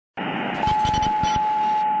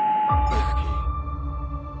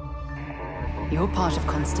You're part of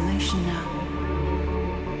Constellation now.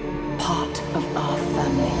 Part of our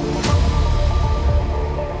family.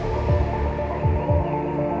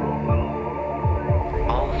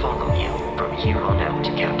 I'll follow you from here on out,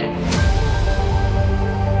 Captain.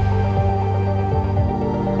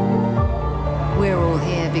 We're all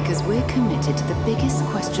here because we're committed to the biggest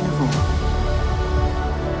question of all.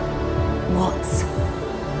 What's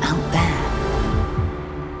out there?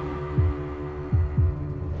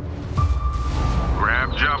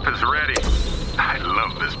 Grab jump is ready. I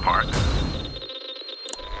love this part.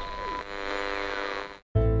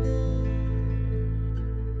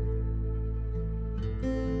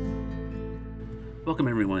 Welcome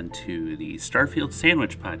everyone to the Starfield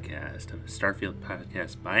Sandwich Podcast, a Starfield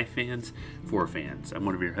podcast by fans for fans. I'm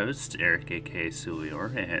one of your hosts, Eric aka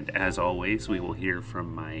Sulior, and as always, we will hear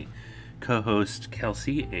from my co-host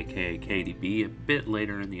Kelsey aka KDB a bit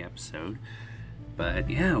later in the episode. But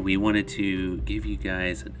yeah, we wanted to give you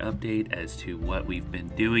guys an update as to what we've been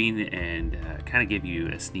doing and kind of give you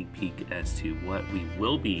a sneak peek as to what we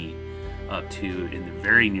will be up to in the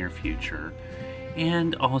very near future.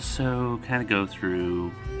 And also kind of go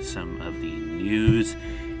through some of the news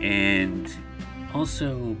and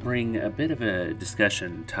also bring a bit of a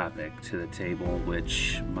discussion topic to the table,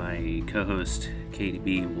 which my co-host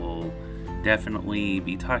KDB will definitely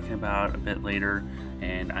be talking about a bit later,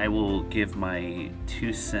 and I will give my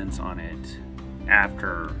 2 cents on it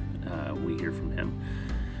after we hear from him.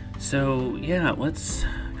 So yeah, let's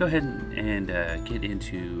go ahead and get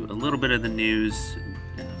into a little bit of the news,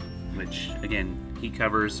 which again he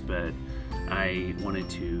covers, but I wanted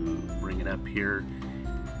to bring it up here,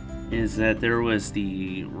 is that there was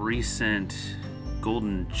the recent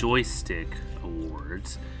Golden Joystick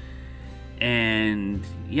Awards, and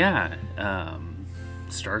yeah,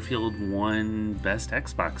 Starfield won Best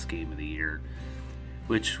Xbox Game of the Year,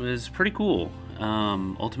 which was pretty cool.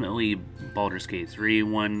 Ultimately, Baldur's Gate 3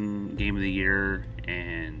 won Game of the Year,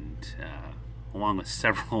 and along with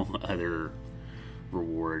several other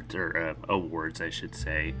awards, I should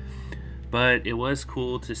say. But it was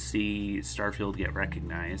cool to see Starfield get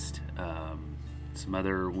recognized. Some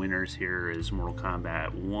other winners here is Mortal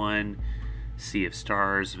Kombat 1, Sea of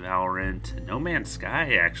Stars, Valorant. No Man's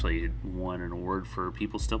Sky actually won an award for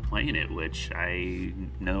people still playing it, which I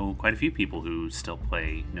know quite a few people who still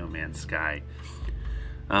play No Man's Sky.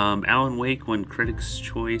 Alan Wake won Critics'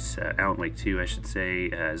 Choice. Alan Wake 2, I should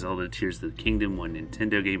say. Zelda Tears of the Kingdom won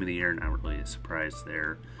Nintendo Game of the Year. Not really a surprise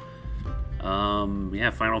there.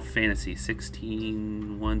 Final Fantasy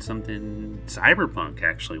 16 won something. Cyberpunk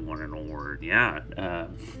actually won an award. Yeah,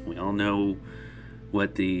 we all know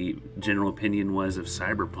what the general opinion was of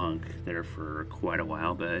Cyberpunk there for quite a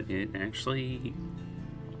while, but it actually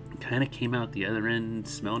kind of came out the other end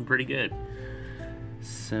smelling pretty good.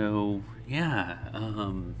 So yeah,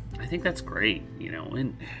 I think that's great,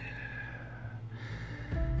 and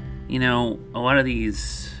a lot of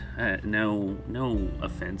these, no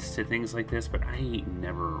offense to things like this, but I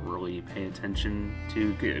never really pay attention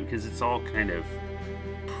to, because it's all kind of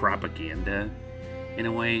propaganda in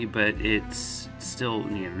a way, but it's still,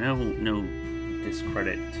 no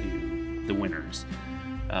discredit to the winners.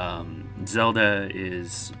 Zelda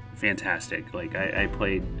is fantastic. Like, I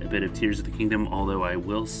played a bit of Tears of the Kingdom, although I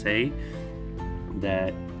will say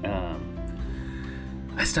that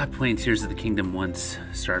I stopped playing Tears of the Kingdom once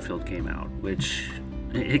Starfield came out, which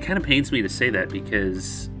it kind of pains me to say that,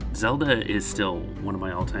 because Zelda is still one of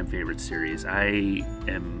my all-time favorite series. I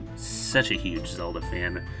am such a huge Zelda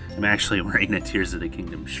fan. I'm actually wearing a Tears of the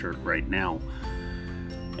Kingdom shirt right now.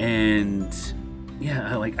 And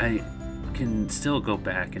yeah, I can still go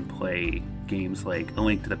back and play games like A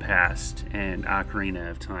Link to the Past and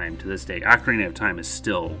Ocarina of Time to this day. Ocarina of Time is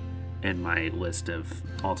still in my list of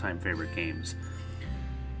all-time favorite games.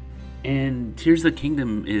 And Tears of the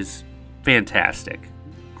Kingdom is fantastic.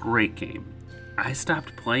 Great game. I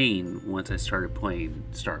stopped playing once I started playing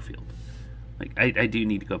Starfield. I do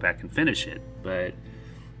need to go back and finish it, but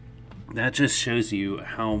that just shows you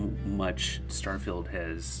how much Starfield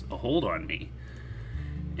has a hold on me.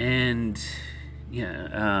 And yeah,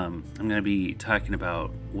 I'm going to be talking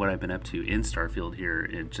about what I've been up to in Starfield here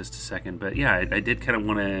in just a second. But yeah, I did kind of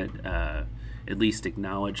want to at least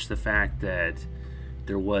acknowledge the fact that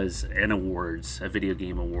there was a video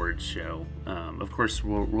game awards show. Of course,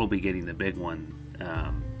 we'll be getting the big one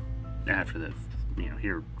after the,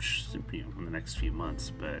 here, in the next few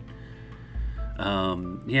months. But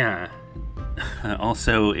yeah.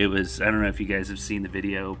 Also, it was, I don't know if you guys have seen the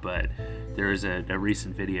video, but there is a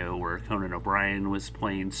recent video where Conan O'Brien was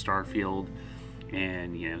playing Starfield,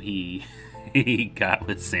 and he he got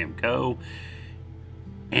with Sam Coe,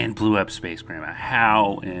 and blew up Space Grandma.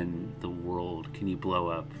 How in the world can you blow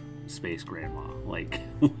up Space Grandma? Like,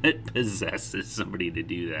 what possesses somebody to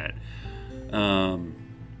do that?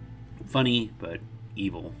 Funny, but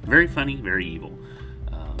evil. Very funny, very evil.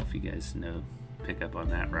 If you guys pick up on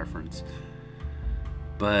that reference.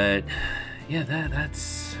 But yeah,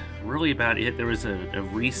 that's really about it. There was a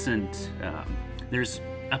recent, there's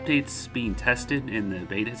updates being tested in the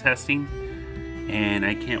beta testing, and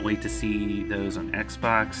I can't wait to see those on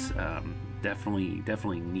Xbox.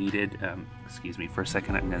 Definitely needed. Excuse me for a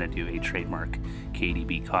second, I'm going to do a trademark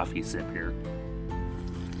KDB coffee sip here.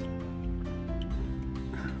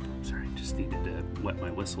 Sorry, just needed to wet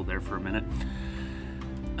my whistle there for a minute.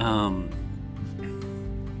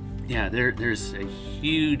 Yeah, there's a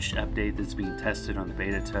huge update that's being tested on the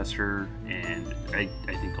beta tester, and I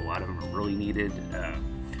think a lot of them are really needed.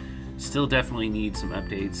 Still definitely need some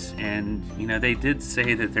updates, and they did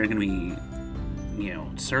say that they're going to be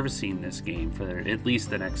servicing this game for at least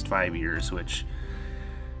the next 5 years, which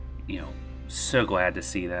so glad to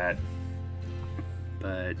see that.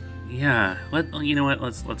 But yeah,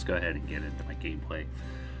 let's go ahead and get into my gameplay.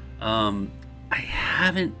 I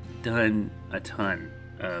haven't done a ton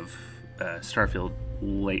of Starfield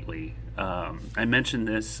lately. I mentioned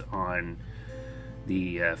this on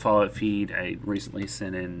the Fallout feed. I recently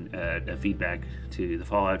sent in a feedback to the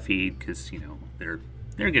Fallout feed because they're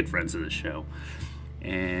good friends of the show,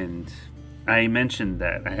 and I mentioned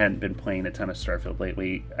that I hadn't been playing a ton of Starfield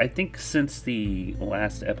lately. I think since the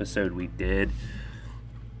last episode we did,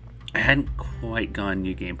 I hadn't quite gone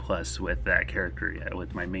New Game Plus with that character yet,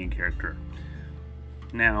 with my main character.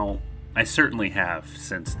 Now, I certainly have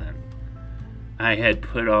since then. I had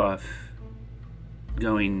put off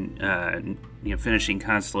going, finishing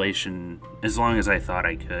Constellation as long as I thought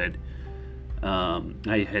I could.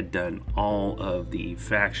 I had done all of the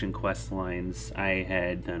faction quest lines. I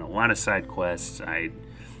had done a lot of side quests. I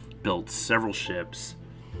built several ships,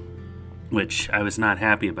 which I was not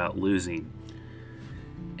happy about losing.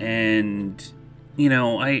 And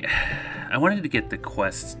I wanted to get the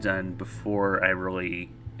quests done before I really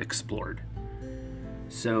explored.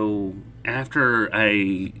 So after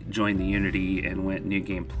I joined the Unity and went New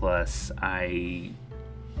Game Plus, I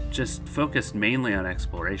just focused mainly on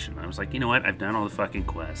exploration. I was like, you know what? I've done all the fucking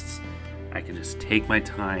quests. I can just take my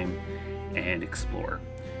time and explore,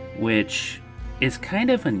 which is kind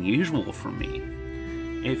of unusual for me.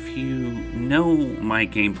 If you know my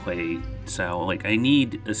gameplay style, I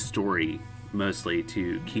need a story mostly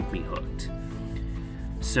to keep me hooked.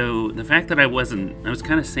 So the fact that I was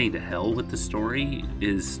kind of saying to hell with the story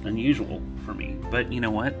is unusual for me. But you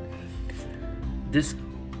know what? This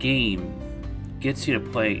game gets you to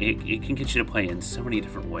play, it can get you to play in so many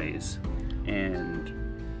different ways. And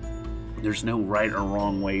there's no right or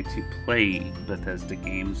wrong way to play Bethesda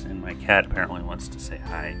games, and my cat apparently wants to say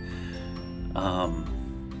hi.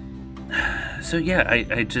 So yeah,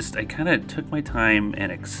 I kind of took my time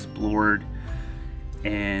and explored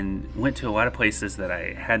and went to a lot of places that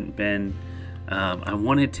I hadn't been. I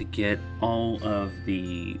wanted to get all of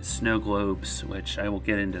the snow globes, which I will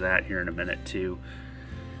get into that here in a minute too,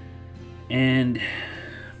 and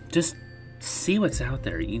just see what's out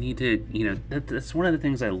there. You need to, that's one of the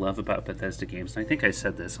things I love about Bethesda games, and I think I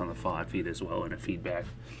said this on the Fallout feed as well in a feedback,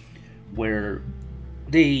 where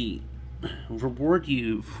they reward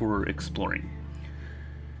you for exploring.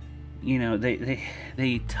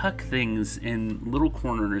 They tuck things in little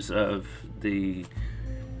corners of the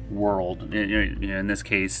world, in this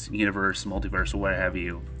case, universe, multiverse, or what have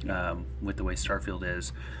you, with the way Starfield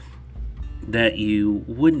is, that you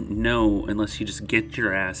wouldn't know unless you just get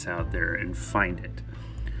your ass out there and find it.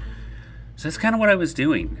 So that's kind of what I was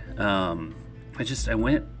doing. I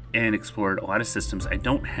went and explored a lot of systems. I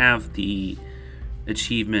don't have the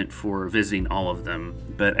achievement for visiting all of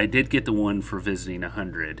them, but I did get the one for visiting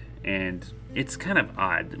 100, and it's kind of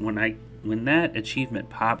odd. When that achievement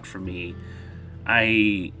popped for me,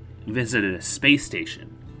 I visited a space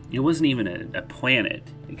station. It wasn't even a planet,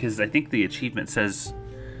 because I think the achievement says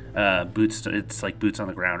it's like boots on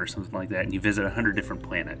the ground or something like that, and you visit 100 different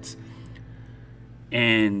planets.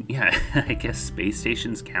 And yeah, I guess space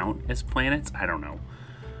stations count as planets. I don't know,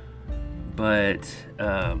 but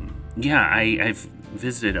yeah, I've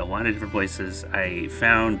visited a lot of different places. I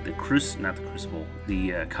found the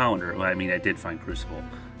Colander. Well, I mean, I did find Crucible,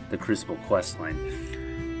 the Crucible quest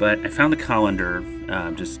line, but I found the Colander.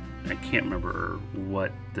 I can't remember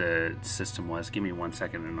what the system was. Give me 1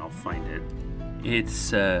 second and I'll find it.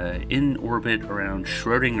 It's in orbit around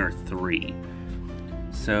Schrodinger 3.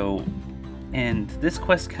 So, and this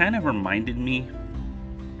quest kind of reminded me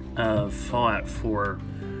of Fallout 4,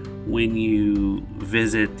 when you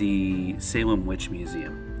visit the Salem Witch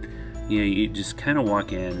Museum. You just kind of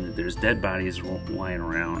walk in, there's dead bodies lying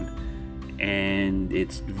around, and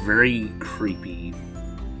it's very creepy.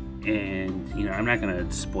 And, I'm not going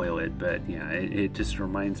to spoil it, but, it just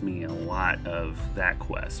reminds me a lot of that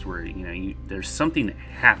quest where, there's something that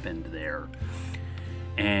happened there,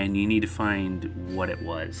 and you need to find what it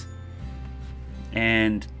was.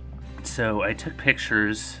 And so I took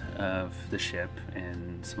pictures of the ship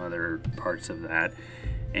and some other parts of that,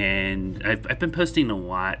 and I've been posting a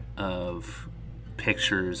lot of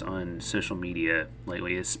pictures on social media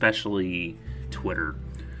lately, especially Twitter.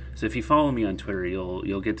 So if you follow me on Twitter,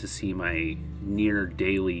 you'll get to see my near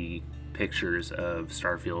daily pictures of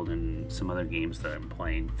Starfield and some other games that I'm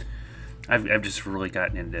playing. I've just really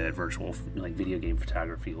gotten into virtual video game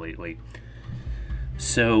photography lately.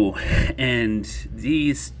 So, and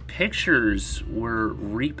these pictures were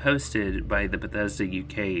reposted by the Bethesda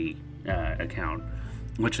UK account,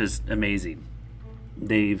 which is amazing.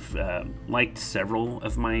 They've liked several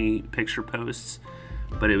of my picture posts,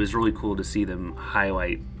 but it was really cool to see them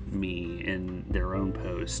highlight me in their own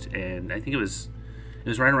post. And I think it was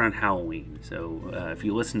right around Halloween. So if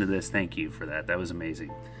you listen to this, thank you for that. That was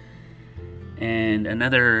amazing. And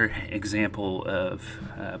another example of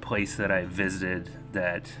a place that I visited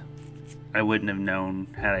that I wouldn't have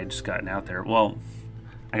known had I just gotten out there. Well,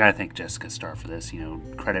 I gotta thank Jessica Starr for this.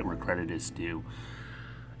 Credit where credit is due.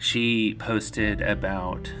 She posted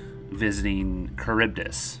about visiting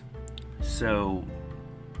Charybdis. So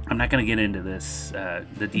I'm not going to get into this,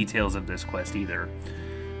 the details of this quest either,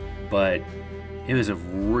 but it was a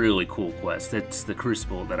really cool quest. It's the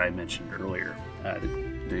Crucible that I mentioned earlier,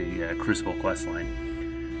 the Crucible quest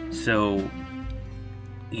line. So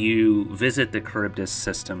you visit the Charybdis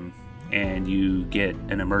system and you get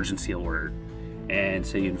an emergency alert, and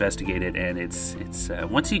so you investigate it, and it's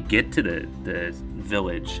once you get to the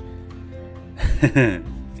village,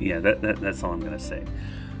 yeah, that's all I'm going to say.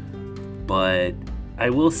 But I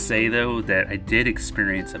will say, though, that I did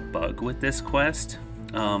experience a bug with this quest.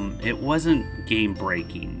 It wasn't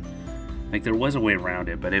game-breaking. There was a way around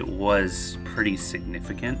it, but it was pretty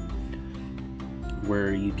significant.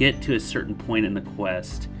 Where you get to a certain point in the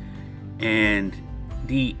quest, and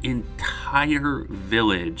the entire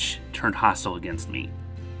village turned hostile against me.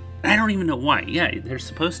 I don't even know why. Yeah, there's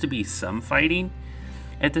supposed to be some fighting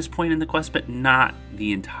at this point in the quest, but not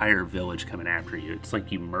the entire village coming after you. It's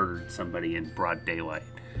like you murdered somebody in broad daylight,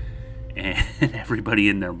 and everybody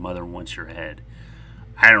and their mother wants your head.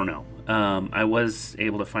 I don't know. I was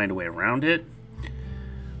able to find a way around it,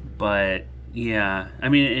 but yeah, I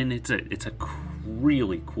mean, and it's a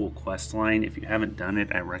really cool quest line. If you haven't done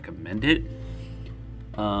it, I recommend it.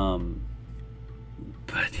 But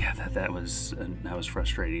yeah, that was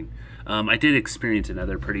frustrating. I did experience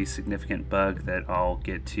another pretty significant bug that I'll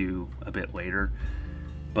get to a bit later.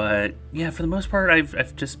 But yeah, for the most part,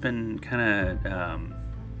 I've just been kind of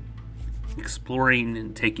exploring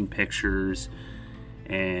and taking pictures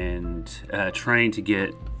and trying to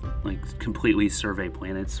get completely survey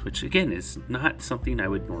planets, which again is not something I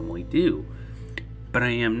would normally do, but I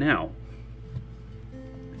am now.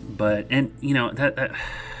 But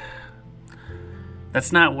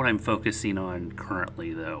that's not what I'm focusing on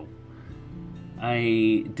currently, though.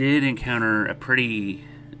 I did encounter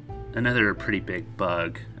another pretty big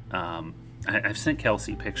bug. I've sent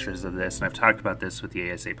Kelsey pictures of this, and I've talked about this with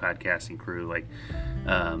the ASA podcasting crew.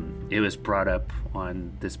 It was brought up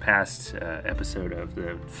on this past episode of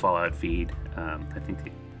the Fallout feed. I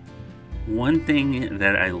think one thing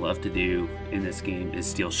that I love to do in this game is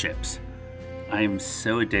steal ships. I'm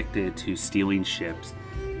so addicted to stealing ships.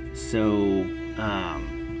 So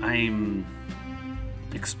I'm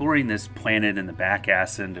exploring this planet in the back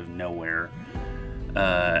ass end of nowhere.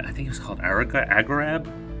 I think it was called Algarab.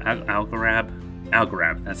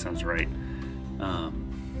 Algarab, that sounds right.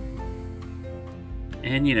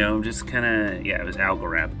 And just kind of, it was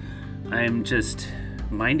Algarab. I'm just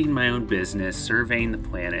minding my own business, surveying the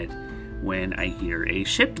planet, when I hear a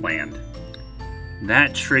ship land.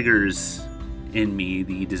 That triggers in me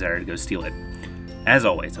the desire to go steal it. As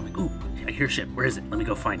always, I'm like, ooh, I hear a ship. Where is it? Let me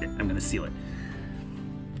go find it. I'm going to steal it.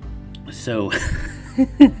 So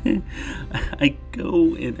I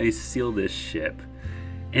go and I steal this ship,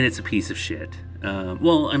 and it's a piece of shit.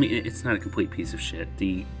 Well, I mean, it's not a complete piece of shit.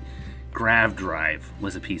 The grav drive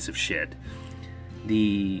was a piece of shit.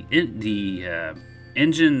 The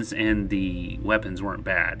engines and the weapons weren't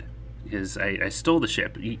bad, because I stole the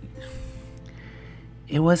ship. It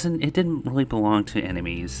didn't really belong to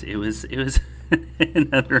enemies. It was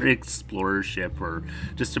another explorer ship or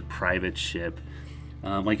just a private ship.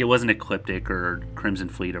 Like, it wasn't Ecliptic or Crimson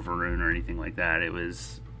Fleet of Varun or anything like that. It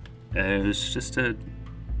was just a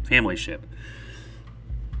family ship.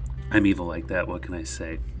 I'm evil like that, what can I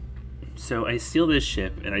say? So I steal this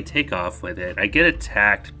ship and I take off with it. I get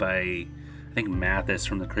attacked by, I think, Mathis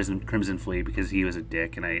from the Crimson Fleet because he was a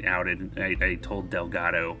dick, and I told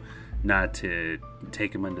Delgado not to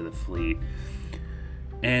take him into the fleet.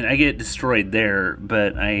 And I get destroyed there,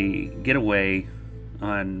 but I get away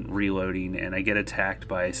on reloading and I get attacked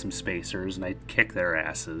by some spacers and I kick their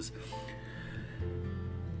asses.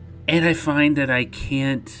 And I find that I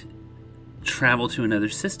can't travel to another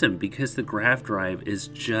system because the grav drive is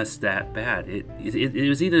just that bad. It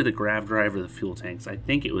was either the grav drive or the fuel tanks. I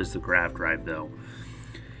think it was the grav drive, though.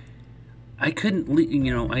 I couldn't,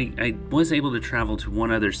 I was able to travel to one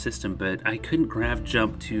other system, but I couldn't grav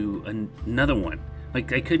jump to another one.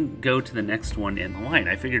 Like, I couldn't go to the next one in the line.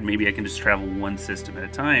 I figured maybe I can just travel one system at a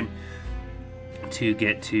time to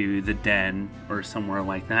get to the den or somewhere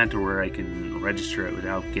like that, to where I can register it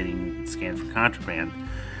without getting scanned for contraband.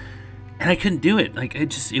 And I couldn't do it. Like,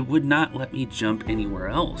 it would not let me jump anywhere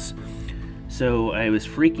else. So I was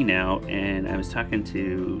freaking out, and I was talking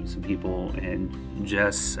to some people, and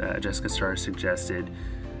Jessica Starr suggested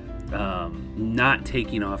not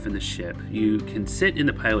taking off in the ship. You can sit in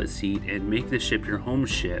the pilot seat and make the ship your home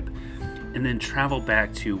ship, and then travel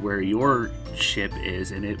back to where your ship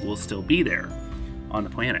is, and it will still be there on the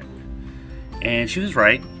planet. And she was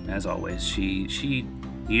right, as always. She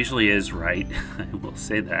usually is right. I will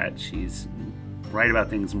say that. She's right about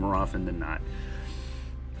things more often than not.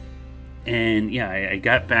 And yeah, I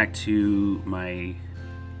got back to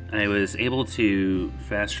I was able to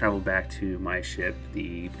fast travel back to my ship,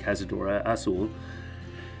 the Cazadora Azul,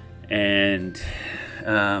 and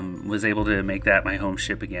was able to make that my home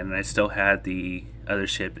ship again. And I still had the other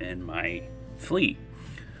ship in my fleet.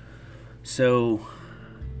 So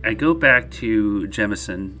I go back to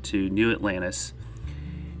Jemison, to New Atlantis,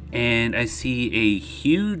 and I see a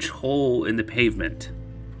huge hole in the pavement.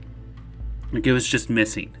 Like, it was just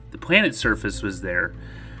missing. The planet surface was there,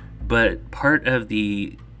 but part of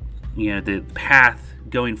the path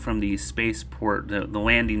going from the spaceport, the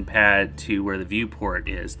landing pad, to where the viewport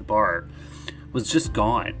is, the bar, was just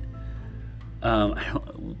gone.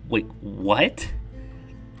 Wait, what?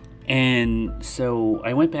 And so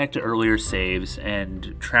I went back to earlier saves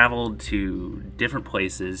and traveled to different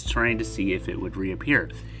places trying to see if it would reappear.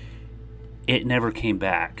 It never came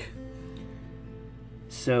back.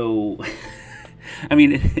 So, I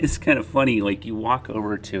mean, it's kind of funny. Like, you walk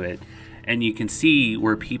over to it and you can see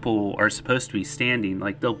where people are supposed to be standing.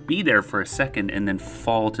 Like, they'll be there for a second and then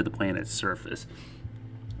fall to the planet's surface.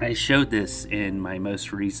 I showed this in my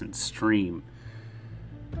most recent stream.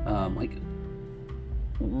 Like,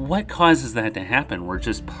 what causes that to happen where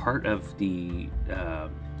just part of the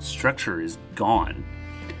structure is gone?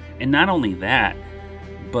 And not only that,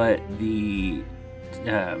 but the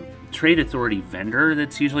trade authority vendor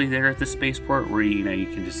that's usually there at the spaceport, where you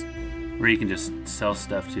can just sell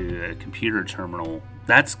stuff to a computer terminal,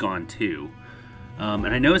 that's gone too. And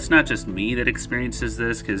I know it's not just me that experiences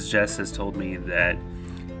this, because Jess has told me that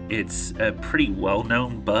it's a pretty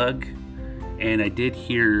well-known bug. And I did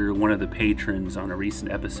hear one of the patrons on a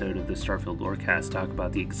recent episode of the Starfield Lorecast talk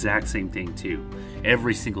about the exact same thing too.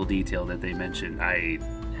 Every single detail that they mentioned, I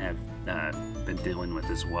have been dealing with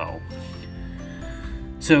as well.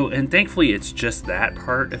 So, and thankfully it's just that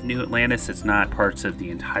part of New Atlantis. It's not parts of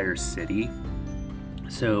the entire city.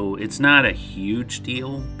 So it's not a huge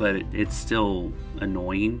deal, but it's still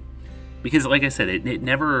annoying. Because like I said, it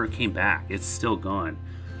never came back. It's still gone.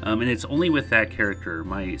 And it's only with that character,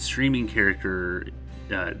 my streaming character,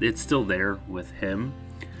 it's still there with him.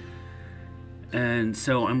 And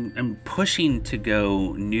so I'm pushing to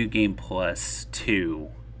go New Game Plus 2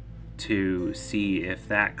 to see if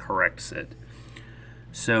that corrects it.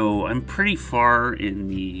 So I'm pretty far in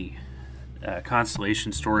the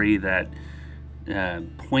Constellation story, that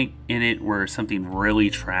point in it where something really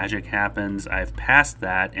tragic happens. I've passed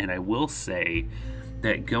that, and I will say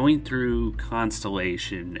that going through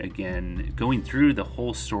Constellation again, going through the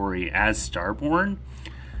whole story as Starborn,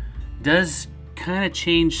 does kind of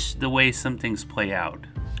change the way some things play out.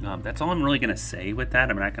 That's all I'm really going to say with that.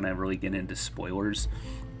 I'm not going to really get into spoilers,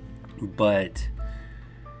 but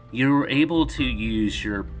you're able to use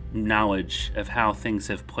your knowledge of how things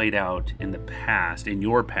have played out in the past, in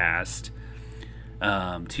your past,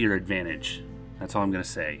 to your advantage. That's all I'm going to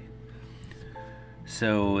say.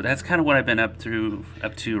 So that's kind of what I've been up to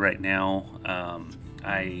right now.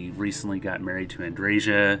 I recently got married to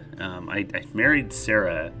Andrasia. I married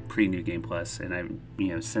Sarah pre New Game Plus, and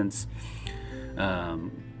I've since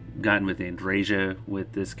gotten with Andrasia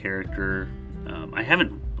with this character. I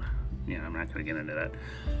haven't, I'm not going to get into that.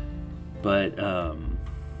 But,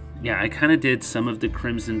 I kind of did some of the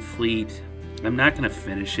Crimson Fleet. I'm not going to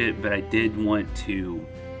finish it, but I did want to,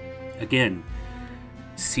 again,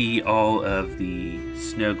 see all of the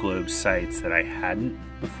Snow Globe sites that I hadn't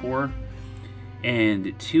before.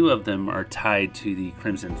 And 2 of them are tied to the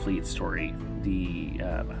Crimson Fleet story.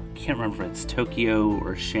 I can't remember if it's Tokyo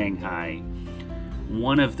or Shanghai.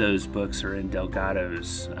 One of those books are in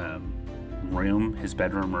Delgado's room, his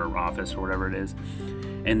bedroom or office or whatever it is.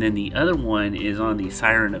 And then the other one is on the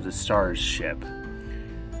Siren of the Stars ship.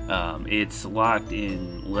 It's locked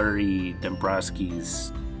in Larry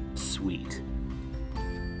Dombrowski's suite.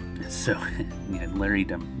 So, Larry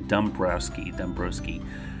Dombrowski.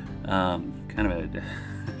 Kind of a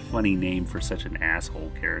funny name for such an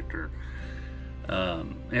asshole character.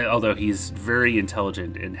 Although he's very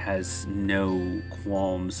intelligent and has no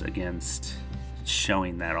qualms against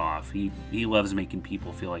showing that off. He loves making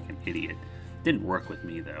people feel like an idiot. Didn't work with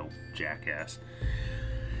me though, jackass.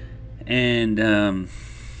 And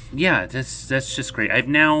that's just great. I've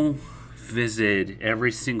now visited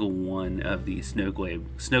every single one of the Snow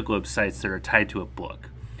Globe sites that are tied to a book.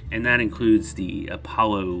 And that includes the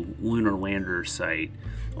Apollo lunar lander site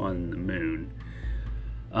on the moon.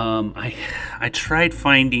 I tried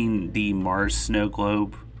finding the Mars Snow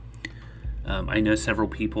Globe. I know several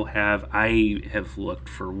people have. I have looked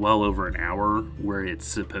for well over an hour where it's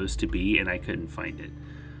supposed to be, and I couldn't find it.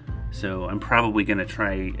 So I'm probably going to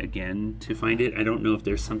try again to find it. I don't know if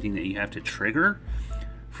there's something that you have to trigger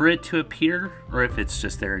for it to appear, or if it's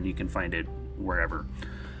just there and you can find it wherever.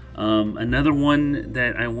 Another one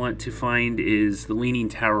that I want to find is the Leaning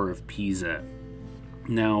Tower of Pisa.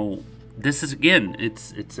 Now, this is, again,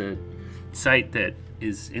 it's a site that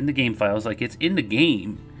is in the game files, like it's in the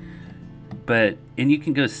game, and you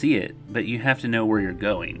can go see it, but you have to know where you're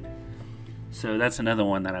going. So that's another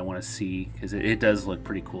one that I want to see, because it does look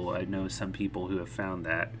pretty cool. I know some people who have found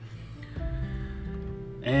that.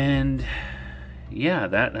 And yeah,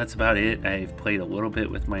 that's about it. I've played a little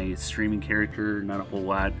bit with my streaming character, not a whole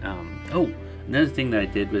lot. Another thing that I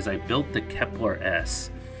did was I built the Kepler S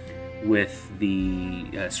with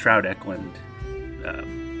the Stroud Eklund.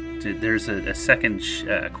 There's a second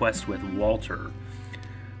quest with Walter,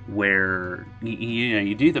 where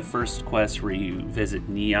you do the first quest where you visit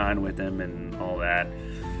Neon with him and all that.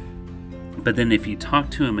 But then if you talk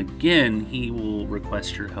to him again, he will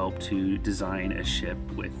request your help to design a ship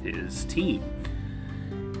with his team.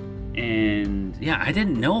 And yeah, I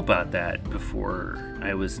didn't know about that before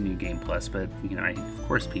I was New Game Plus, but of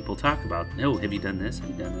course people talk about, oh, have you done this? Have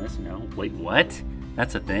you done this? No. Wait, what?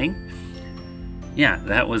 That's a thing? Yeah,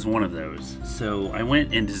 that was one of those. So I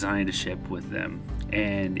went and designed a ship with them,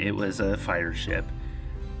 and it was a fighter ship.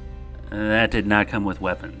 That did not come with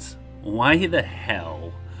weapons. Why the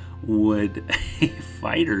hell would a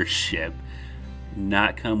fighter ship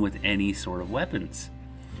not come with any sort of weapons?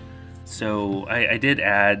 So I did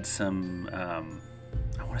add some,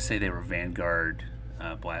 I want to say they were Vanguard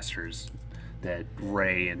blasters that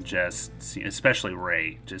Ray and Jess, especially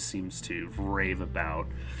Ray, just seems to rave about.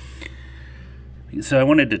 So I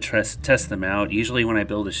wanted to test them out. Usually when I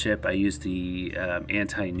build a ship, I use the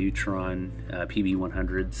anti-neutron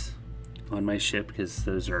PB-100s on my ship, because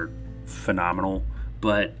those are phenomenal.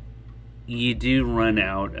 But you do run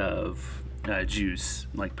out of juice,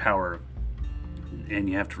 like power, and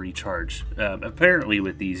you have to recharge. Apparently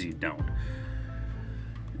with these you don't.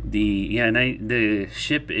 The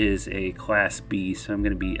ship is a Class B, so I'm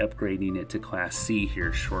going to be upgrading it to Class C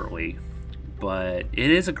here shortly. But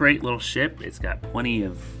it is a great little ship. It's got plenty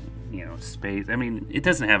of space. I mean, it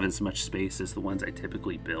doesn't have as much space as the ones I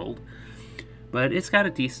typically build, but it's got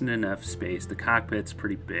a decent enough space. The cockpit's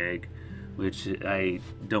pretty big, which I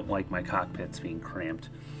don't like my cockpits being cramped.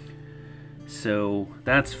 So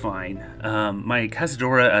that's fine. My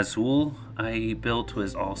Cazadora Azul I built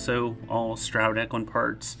was also all Stroud Eklund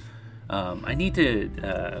parts. I need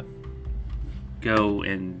to go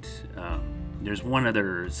and there's one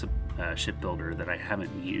other shipbuilder that I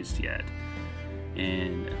haven't used yet,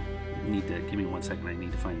 and give me 1 second. I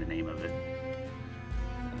need to find the name of it.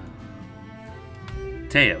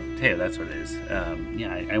 Teo, that's what it is.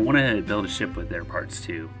 I want to build a ship with their parts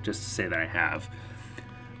too, just to say that I have.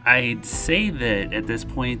 I'd say that at this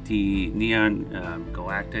point the Nova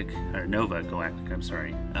Galactic,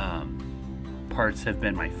 parts have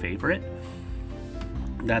been my favorite.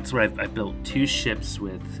 That's where I've built 2 ships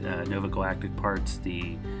with Nova Galactic parts,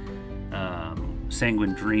 the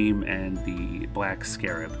Sanguine Dream and the Black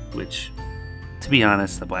Scarab, which, to be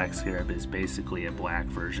honest, the Black Scarab is basically a black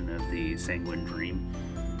version of the Sanguine Dream.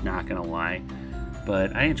 not gonna lie,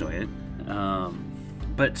 but I enjoy it.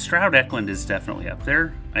 But Stroud Eklund is definitely up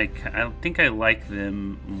there. I think I like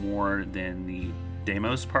them more than the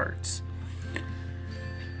Deimos parts.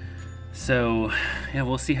 So, yeah,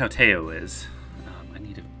 we'll see how Teo is.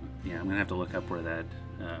 I'm gonna have to look up where that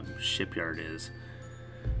shipyard is.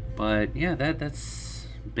 But yeah, that's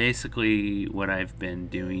basically what I've been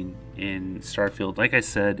doing in Starfield. Like I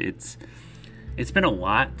said, it's been a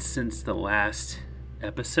lot since the last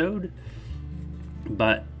episode,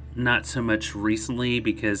 but not so much recently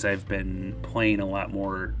because I've been playing a lot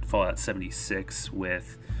more Fallout 76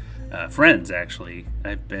 with friends, actually.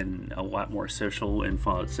 I've been a lot more social in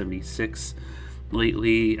Fallout 76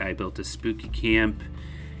 lately. I built a spooky camp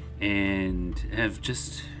and have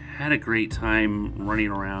just had a great time running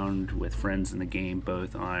around with friends in the game,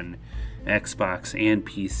 both on Xbox and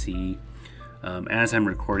PC. As I'm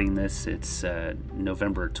recording this, it's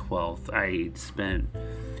November 12th. I spent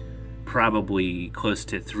probably close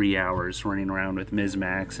to 3 hours running around with Ms.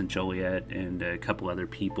 Max and Joliet and a couple other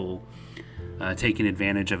people, taking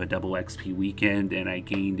advantage of a double XP weekend, and I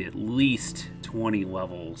gained at least 20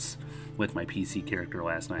 levels with my PC character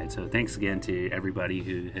last night. So thanks again to everybody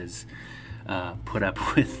who has put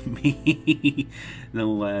up with me the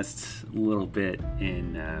last little bit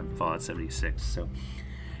in Fallout 76. So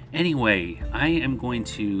anyway, I am going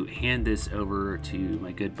to hand this over to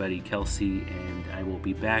my good buddy Kelsey, and I will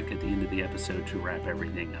be back at the end of the episode to wrap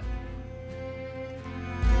everything up.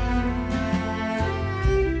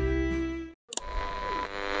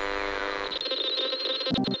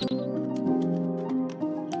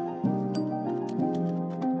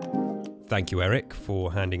 Thank you, Eric,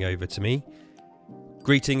 for handing over to me.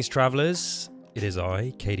 Greetings, travellers. It is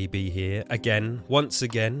I, KDB, here once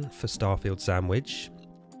again for Starfield Sandwich.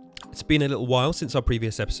 It's been a little while since our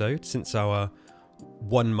previous episode, since our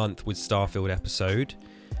 1 month with Starfield episode.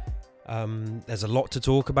 There's a lot to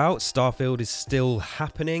talk about. Starfield is still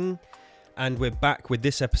happening, and we're back with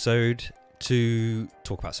this episode to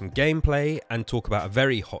talk about some gameplay and talk about a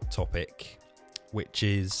very hot topic, which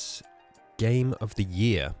is Game of the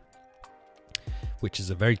Year, which is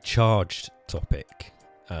a very charged topic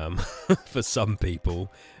for some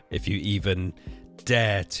people, if you even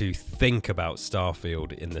dare to think about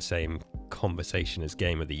Starfield in the same conversation as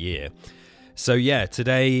Game of the Year. So yeah,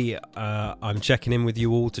 today I'm checking in with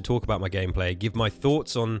you all to talk about my gameplay, give my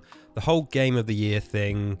thoughts on the whole Game of the Year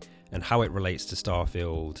thing and how it relates to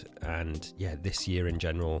Starfield, and yeah, this year in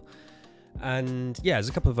general. And yeah, there's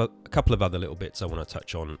a couple of other little bits I want to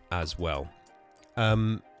touch on as well.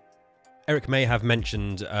 Eric may have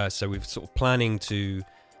mentioned, so we're sort of planning to,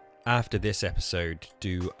 after this episode,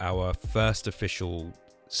 do our first official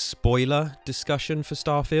spoiler discussion for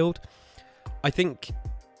Starfield. I think,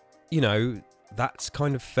 that's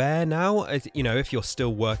kind of fair now. If you're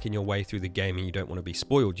still working your way through the game and you don't want to be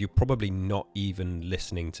spoiled, you're probably not even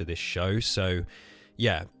listening to this show. So,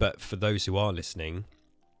 yeah, but for those who are listening,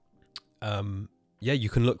 you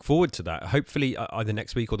can look forward to that. Hopefully, either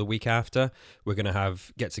next week or the week after, we're going to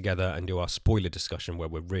get together and do our spoiler discussion where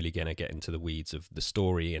we're really going to get into the weeds of the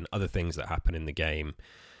story and other things that happen in the game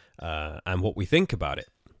and what we think about it.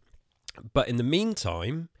 But in the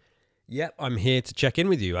meantime, I'm here to check in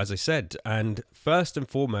with you, as I said. And first and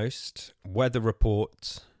foremost, weather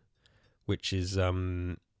report, which is I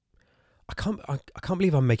can't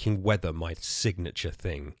believe I'm making weather my signature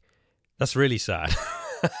thing. That's really sad.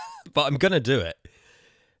 But I'm going to do it.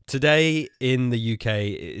 Today in the UK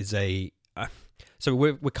is so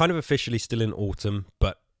we're kind of officially still in autumn,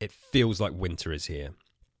 but it feels like winter is here.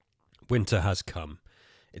 Winter has come.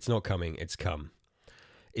 It's not coming, it's come.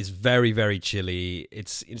 It's very, very chilly.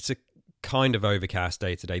 It's a kind of overcast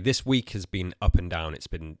day today. This week has been up and down. It's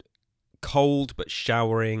been cold, but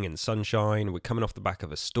showering and sunshine. We're coming off the back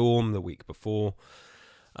of a storm the week before.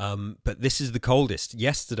 But this is the coldest.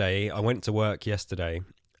 I went to work yesterday,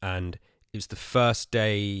 and it was the first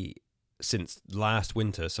day since last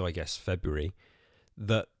winter, so I guess February,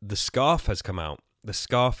 that the scarf has come out. The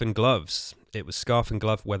scarf and gloves. It was scarf and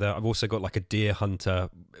glove weather. I've also got like a deer hunter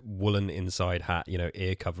woolen inside hat,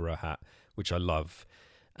 ear coverer hat, which I love.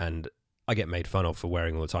 And I get made fun of for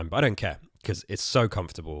wearing all the time, but I don't care because it's so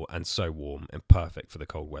comfortable and so warm and perfect for the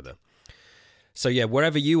cold weather. So yeah,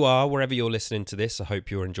 wherever you are, wherever you're listening to this, I hope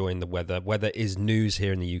you're enjoying the weather. Weather is news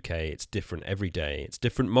here in the UK. It's different every day. It's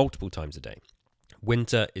different multiple times a day.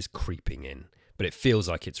 Winter is creeping in, but it feels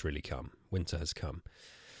like it's really come. Winter has come,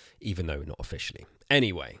 even though not officially.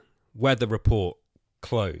 Anyway, weather report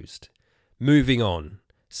closed. Moving on.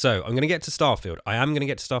 So I'm going to get to Starfield. I am going to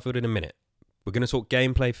get to Starfield in a minute. We're going to talk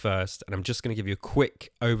gameplay first, and I'm just going to give you a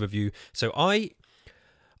quick overview. So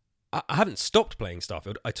I haven't stopped playing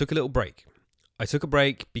Starfield. I took a little break. I took a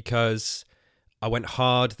break because I went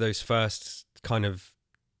hard those first kind of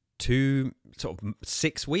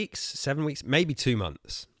 6 weeks, 7 weeks, maybe 2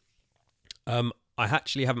 months. I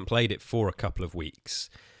actually haven't played it for a couple of weeks.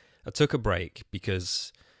 I took a break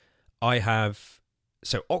because I have...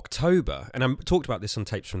 So October, and I talked about this on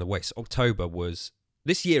Tapes from the Waste,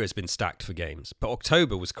 this year has been stacked for games, but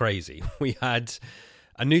October was crazy. We had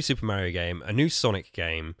a new Super Mario game, a new Sonic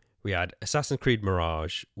game, we had Assassin's Creed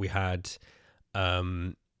Mirage, we had...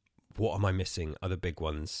 what am I missing? Other big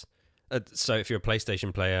ones. So if you're a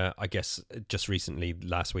PlayStation player, I guess just recently,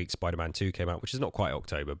 last week, Spider-Man 2 came out, which is not quite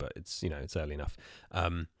October, but it's early enough.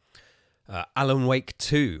 Alan Wake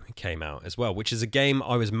 2 came out as well, which is a game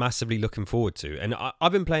I was massively looking forward to. And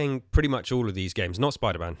I've been playing pretty much all of these games, not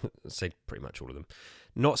Spider-Man, I'd say pretty much all of them.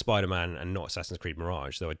 Not Spider-Man and not Assassin's Creed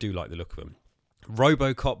Mirage, though I do like the look of them.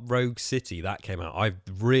 RoboCop Rogue City, that came out. I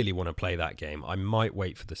really want to play that game. I might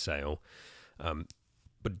wait for the sale, but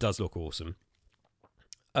it does look awesome.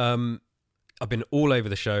 I've been all over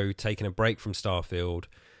the show, taking a break from Starfield,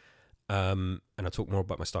 and I'll talk more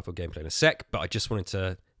about my Starfield gameplay in a sec, but I just wanted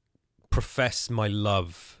to profess my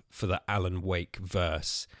love for the Alan Wake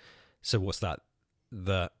verse. So what's that?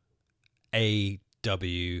 The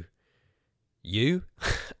AWU?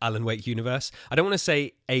 Alan Wake universe? I don't want to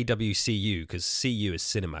say AWCU, because CU is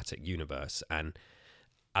Cinematic Universe, and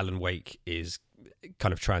Alan Wake is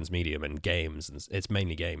kind of transmedium and games, and it's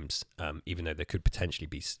mainly games, even though there could potentially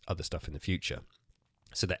be other stuff in the future.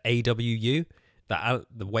 So the AWU,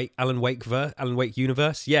 Alan Wake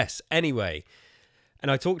universe, yes. Anyway, and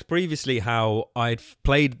I talked previously how I'd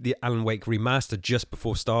played the Alan Wake remaster just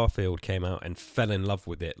before Starfield came out and fell in love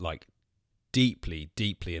with it, like deeply,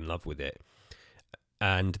 deeply in love with it.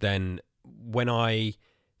 And then when I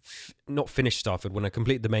not finished Starfield, when I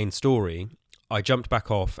completed the main story, I jumped back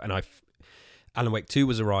off, and Alan Wake 2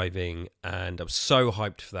 was arriving, and I was so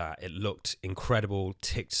hyped for that. It looked incredible,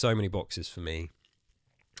 ticked so many boxes for me.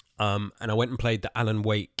 And I went and played the Alan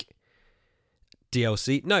Wake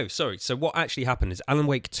DLC. No, sorry. So what actually happened is Alan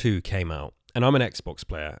Wake 2 came out, and I'm an Xbox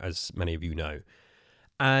player, as many of you know,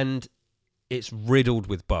 and it's riddled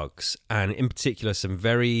with bugs, and in particular some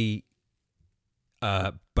very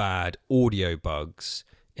bad audio bugs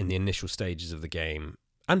in the initial stages of the game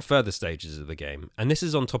and further stages of the game. And this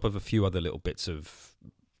is on top of a few other little bits of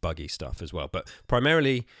buggy stuff as well, but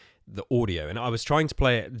primarily the audio. And I was trying to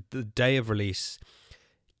play it the day of release,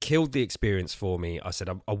 killed the experience for me. I said,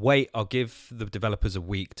 I'll wait, I'll give the developers a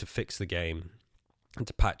week to fix the game and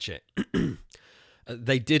to patch it.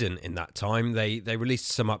 They didn't in that time. They released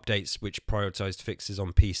some updates which prioritized fixes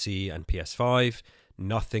on PC and PS5.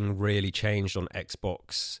 Nothing really changed on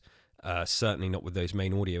Xbox. Certainly not with those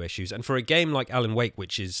main audio issues. And for a game like Alan Wake,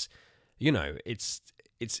 which is, it's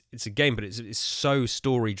a game, but it's so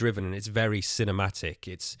story driven and it's very cinematic.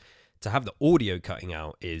 It's to have the audio cutting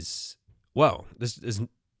out is, well, there's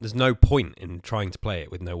no point in trying to play it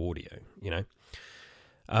with no audio,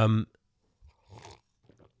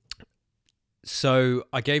 So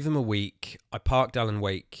I gave them a week. I parked Alan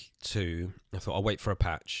Wake 2. I thought I'll wait for a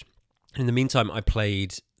patch. In the meantime, I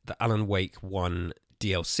played the Alan Wake 1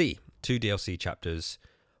 DLC, 2 DLC chapters,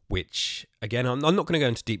 which, again, I'm not going to go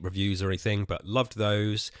into deep reviews or anything, but loved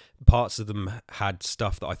those. Parts of them had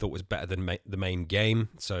stuff that I thought was better than the main game,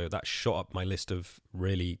 so that shot up my list of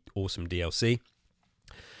really awesome DLC.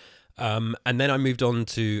 And then I moved on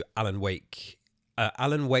to Alan Wake's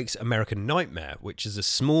American Nightmare, which is a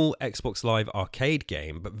small Xbox Live arcade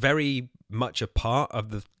game, but very much a part of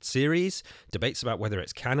the series. Debates about whether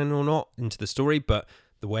it's canon or not into the story, but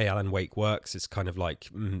the way Alan Wake works is kind of like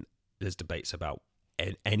there's debates about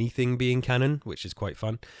anything being canon, which is quite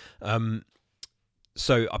fun.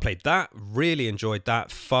 So I played that, really enjoyed that.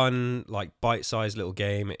 Fun, like bite-sized little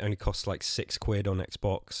game. It only costs like £6 on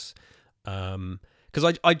Xbox.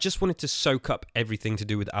 Because I just wanted to soak up everything to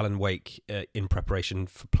do with Alan Wake in preparation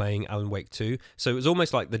for playing Alan Wake 2. So it was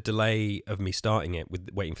almost like the delay of me starting it with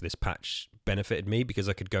waiting for this patch benefited me, because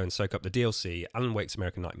I could go and soak up the DLC, Alan Wake's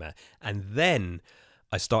American Nightmare, and then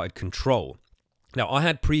I started Control. Now, I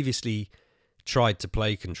had previously tried to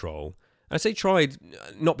play Control. And I say tried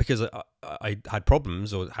not because I had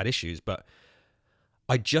problems or had issues, but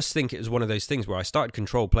I just think it was one of those things where I started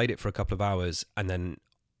Control, played it for a couple of hours, and then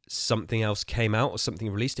something else came out or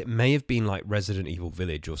something released. It may have been like Resident Evil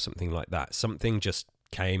Village or something like that. Something just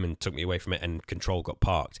came and took me away from it, and Control got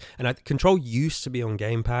parked. And Control used to be on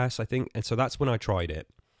Game Pass, I think, and so that's when I tried it.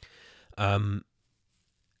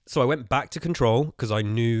 So I went back to Control because I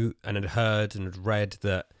knew and had heard and had read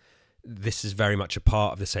that this is very much a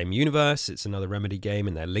part of the same universe. It's another Remedy game,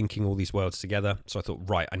 and they're linking all these worlds together. So I thought,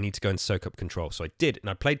 right, I need to go and soak up Control. So I did, and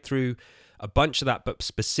I played through a bunch of that, but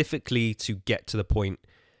specifically to get to the point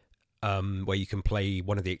where you can play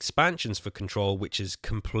one of the expansions for Control, which is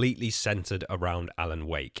completely centered around Alan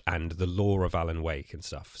Wake and the lore of Alan Wake and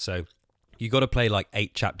stuff. So you got to play like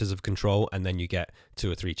 8 chapters of Control, and then you get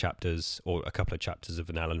 2 or 3 chapters or a couple of chapters of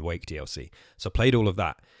an Alan Wake DLC. So I played all of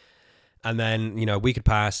that. And then, a week had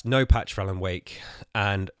passed, no patch for Alan Wake,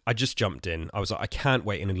 and I just jumped in. I was like, I can't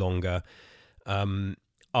wait any longer.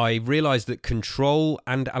 I realised that Control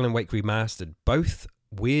and Alan Wake Remastered both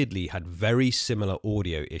weirdly had very similar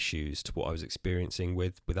audio issues to what I was experiencing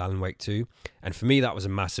with Alan Wake 2. And for me, that was a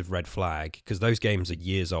massive red flag, because those games are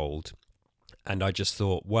years old. And I just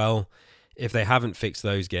thought, well, if they haven't fixed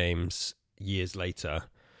those games years later,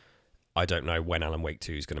 I don't know when Alan Wake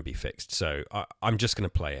 2 is going to be fixed. So I'm just going to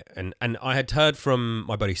play it. And I had heard from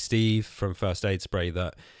my buddy Steve from First Aid Spray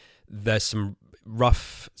that there's some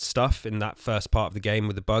rough stuff in that first part of the game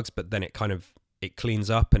with the bugs, but then it cleans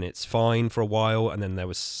up and it's fine for a while. And then there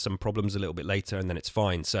was some problems a little bit later, and then it's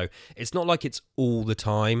fine. So it's not like it's all the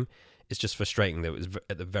time. It's just frustrating that it was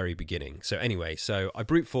at the very beginning. So anyway, so I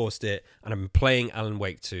brute forced it, and I'm playing Alan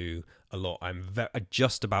Wake 2 a lot. I'm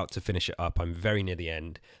just about to finish it up. I'm very near the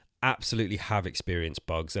end. Absolutely have experienced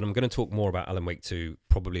bugs, and I'm going to talk more about Alan Wake 2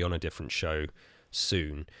 probably on a different show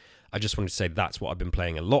soon. I just wanted to say that's what I've been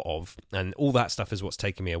playing a lot of, and all that stuff is what's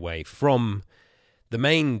taking me away from the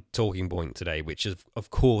main talking point today, which of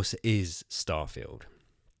course is Starfield.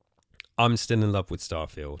 I'm still in love with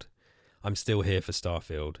Starfield. I'm still here for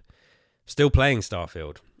Starfield. Still playing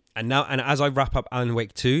Starfield. And as I wrap up Alan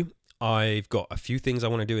Wake 2, I've got a few things I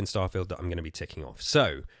want to do in Starfield that I'm going to be ticking off.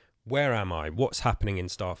 So, where am I? What's happening in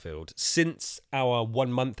Starfield? Since our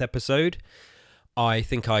 1 month episode, I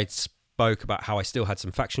think I spoke about how I still had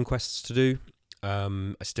some faction quests to do.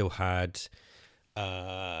 I still had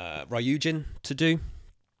Ryujin to do.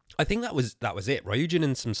 I think that was it. Ryujin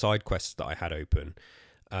and some side quests that I had open.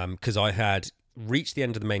 Because I had reached the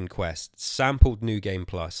end of the main quest, sampled New Game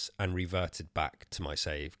Plus, and reverted back to my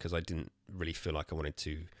save because I didn't really feel like I wanted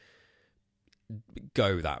to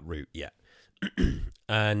go that route yet.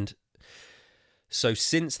 And so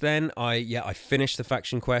since then, I finished the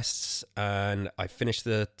faction quests, and I finished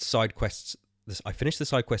the side quests. I finished the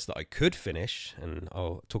side quests that I could finish, and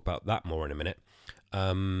I'll talk about that more in a minute.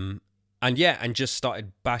 And just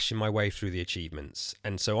started bashing my way through the achievements.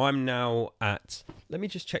 And so I'm now at, let me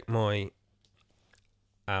just check my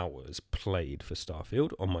hours played for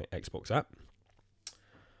Starfield on my Xbox app.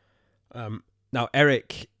 Now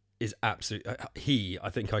Eric is absolute. I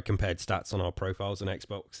think I compared stats on our profiles on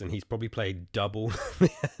Xbox, and he's probably played double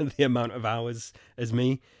the amount of hours as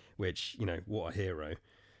me, which, what a hero.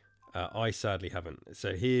 I sadly haven't.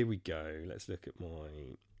 So here we go. Let's look at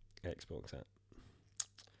my Xbox app.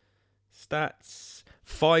 Stats: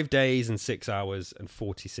 5 days and 6 hours and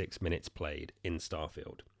 46 minutes played in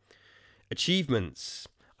Starfield. Achievements: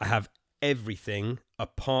 I have everything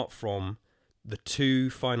apart from the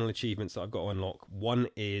 2 final achievements that I've got to unlock. One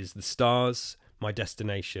is the stars, my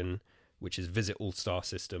destination, which is visit all star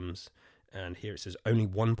systems. And here it says only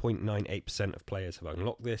 1.98% of players have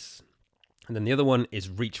unlocked this. And then the other one is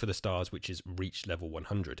reach for the stars, which is reach level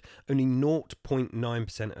 100. Only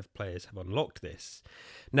 0.9% of players have unlocked this.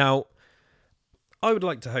 Now, I would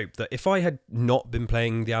like to hope that if I had not been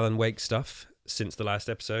playing the Alan Wake stuff since the last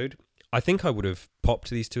episode, I think I would have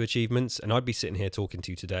popped these 2 achievements, and I'd be sitting here talking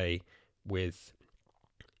to you today with,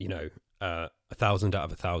 1,000 out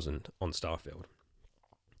of 1,000 on Starfield.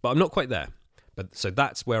 But I'm not quite there. But so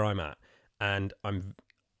that's where I'm at, and I'm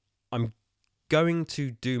going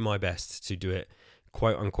to do my best to do it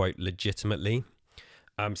quote unquote legitimately.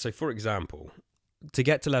 So for example, to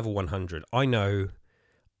get to level 100, I know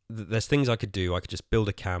that there's things I could do. I could just build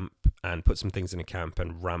a camp and put some things in a camp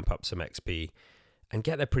and ramp up some XP and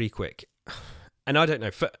get there pretty quick. And I don't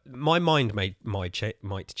know, my mind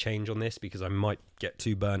might change on this because I might get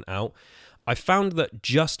too burnt out. I found that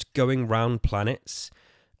just going round planets,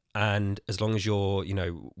 and as long as you're,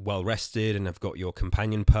 well rested and have got your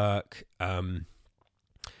companion perk,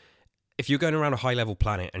 if you're going around a high level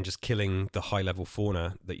planet and just killing the high level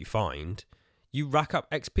fauna that you find, you rack up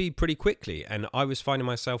XP pretty quickly. And I was finding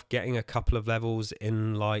myself getting a couple of levels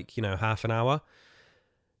in half an hour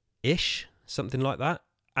ish, something like that.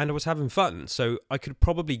 And I was having fun, so I could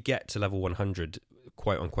probably get to level 100,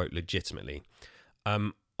 quote unquote, legitimately.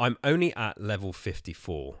 I'm only at level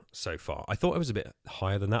 54 so far. I thought I was a bit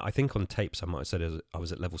higher than that. I think on tapes I might have said I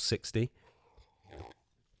was at level 60.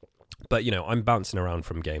 But, I'm bouncing around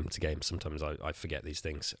from game to game. Sometimes I forget these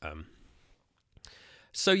things.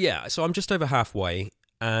 So I'm just over halfway,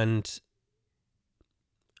 and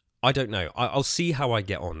I don't know. I'll see how I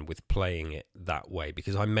get on with playing it that way,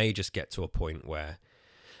 because I may just get to a point where,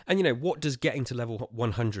 and what does getting to level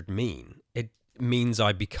 100 mean? It means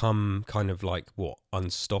I become kind of like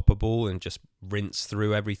unstoppable and just rinse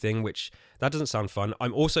through everything, which that doesn't sound fun.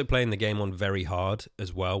 I'm also playing the game on very hard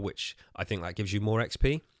as well, which I think that gives you more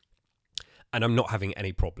XP, and I'm not having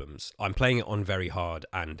any problems. I'm playing it on very hard,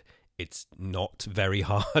 and it's not very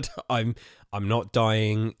hard. I'm not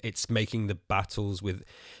dying. It's making the battles with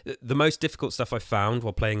the most difficult stuff I found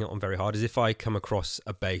while playing it on very hard is if I come across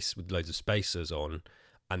a base with loads of spacers on,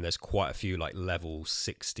 and there's quite a few like level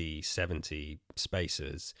 60, 70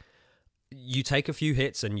 spacers, you take a few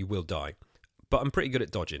hits and you will die. But I'm pretty good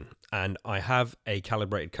at dodging, and I have a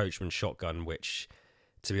calibrated Coachman shotgun, which,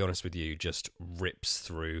 to be honest with you, just rips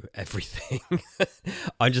through everything.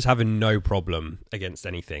 I'm just having no problem against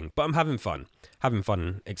anything, but I'm having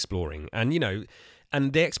fun exploring. And,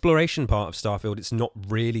 and the exploration part of Starfield, it's not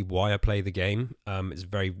really why I play the game. It's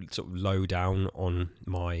very sort of low down on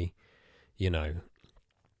my,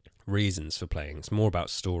 reasons for playing. It's more about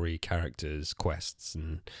story, characters, quests,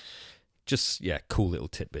 and just cool little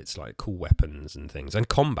tidbits like cool weapons and things, and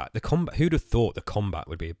combat. The combat, who'd have thought the combat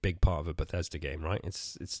would be a big part of a Bethesda game, right?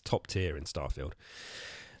 It's top tier in Starfield.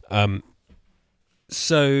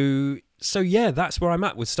 So that's where I'm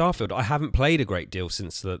at with Starfield. I haven't played a great deal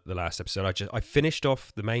since the last episode. I finished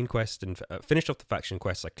off the main quest and finished off the faction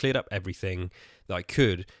quests. I cleared up everything that I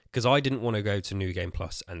could because I didn't want to go to New Game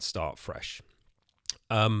Plus and start fresh.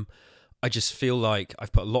 I just feel like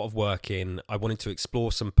I've put a lot of work in. I wanted to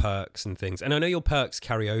explore some perks and things. And I know your perks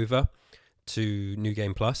carry over to New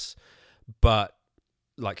Game Plus, but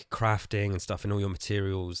like crafting and stuff and all your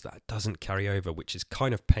materials, that doesn't carry over, which is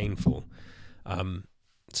kind of painful.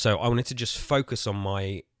 So I wanted to just focus on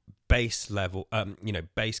my base level,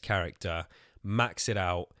 base character, max it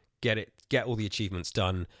out, get all the achievements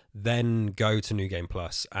done, then go to New Game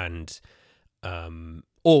Plus and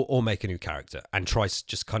or make a new character and try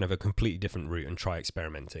just kind of a completely different route and try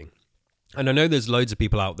experimenting. And I know there's loads of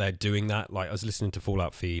people out there doing that. Like I was listening to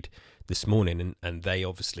Fallout Feed this morning, and they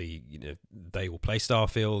obviously, they all play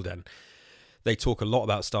Starfield, and they talk a lot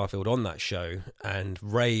about Starfield on that show. And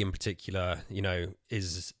Ray in particular,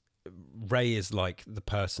 is like the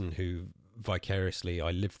person who vicariously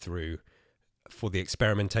I lived through for the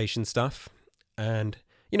experimentation stuff. And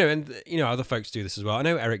other folks do this as well. I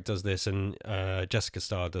know Eric does this, and Jessica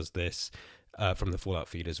Starr does this from the Fallout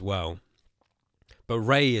Feed as well. But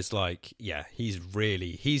Ray is like,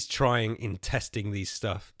 he's trying in testing these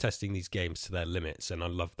games to their limits, and I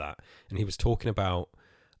love that. And he was talking about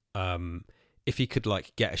if he could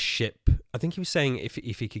like get a ship. I think he was saying if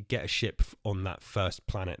he could get a ship on that first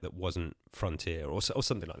planet that wasn't Frontier or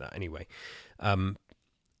something like that. Anyway,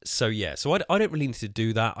 So I don't really need to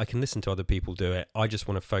do that. I can listen to other people do it. I just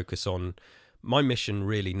want to focus on my mission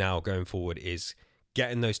really now going forward is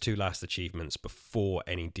getting those 2 last achievements before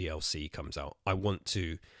any DLC comes out. I want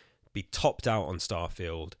to be topped out on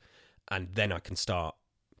Starfield, and then I can start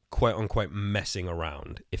quote unquote messing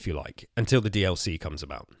around, if you like, until the DLC comes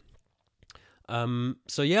about. I'm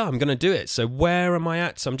going to do it. So where am I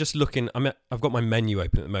at? So I'm just looking, I've got my menu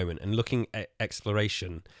open at the moment and looking at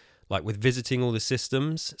exploration, like with visiting all the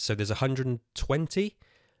systems. So there's 120.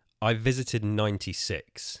 I visited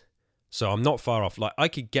 96. So I'm not far off. Like I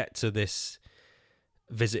could get to this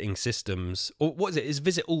visiting systems, or what is it? It's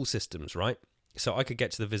visit all systems, right? So I could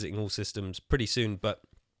get to the visiting all systems pretty soon, but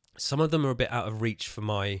some of them are a bit out of reach for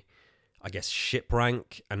my, I guess, ship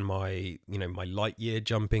rank and my, my light year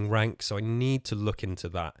jumping rank. So I need to look into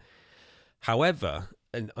that. However,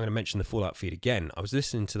 and I'm going to mention the Fallout Feed again. I was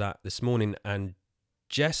listening to that this morning, and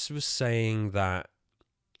Jess was saying that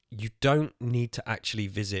you don't need to actually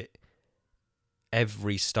visit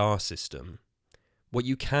every star system. What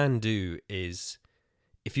you can do is,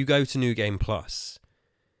 if you go to New Game Plus,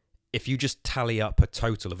 if you just tally up a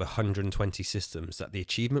total of 120 systems, that the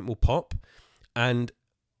achievement will pop. And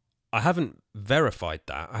I haven't verified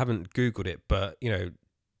that. I haven't Googled it, but,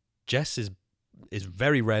 Jess is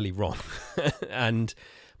very rarely wrong. And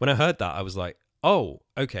when I heard that, I was like, oh,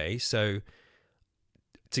 okay, so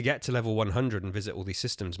to get to level 100 and visit all these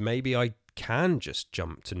systems, maybe I can just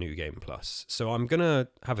jump to New Game Plus. So I'm going to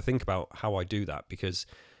have a think about how I do that, because,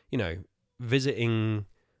 visiting,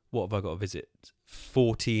 what have I got to visit?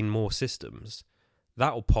 14 more systems.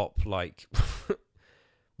 That'll pop like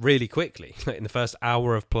really quickly, like in the first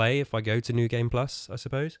hour of play if I go to New Game Plus, I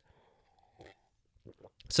suppose.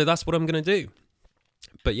 So that's what I'm going to do.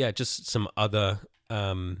 But yeah, just some other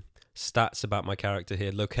stats about my character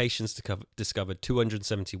here. Locations discovered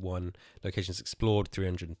 271, locations explored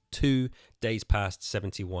 302, days passed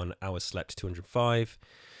 71, hours slept 205.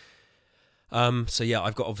 So yeah,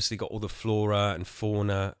 I've obviously got all the flora and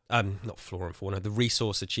fauna, not flora and fauna, the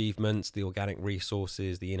resource achievements, the organic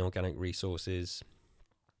resources, the inorganic resources.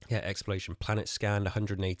 Yeah, exploration, planet scanned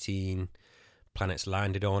 118, planets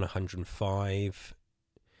landed on 105.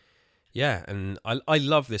 Yeah, and I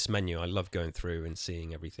love this menu. I love going through and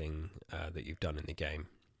seeing everything that you've done in the game.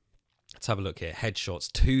 Let's have a look here.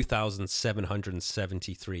 Headshots,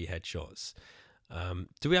 2,773 headshots.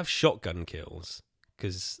 Do we have shotgun kills?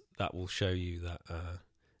 Because that will show you that...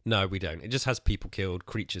 no, we don't. It just has people killed,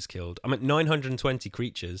 creatures killed. I'm at 920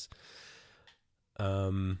 creatures.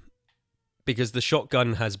 Because the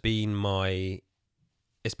shotgun has been my...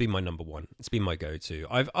 It's been my number one. It's been my go-to.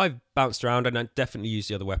 I've bounced around and I definitely use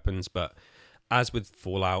the other weapons, but as with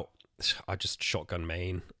Fallout, I just shotgun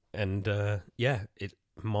main. And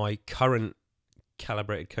my current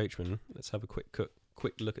calibrated coachman. Let's have a quick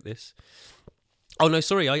look at this. Oh no,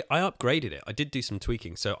 sorry, I upgraded it. I did do some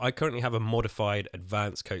tweaking. So I currently have a modified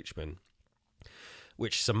advanced coachman,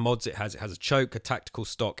 which some mods it has. It has a choke, a tactical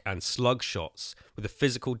stock, and slug shots with a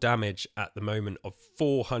physical damage at the moment of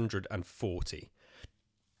 440.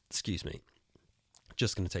 Excuse me.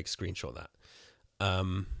 Just going to take a screenshot of that.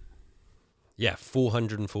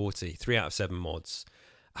 440. 3 out of 7 mods.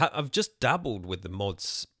 I've just dabbled with the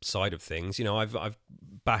mods side of things. You know, I've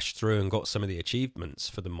bashed through and got some of the achievements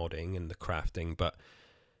for the modding and the crafting, but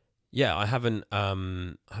yeah, I haven't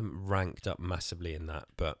ranked up massively in that.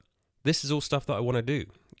 But this is all stuff that I want to do.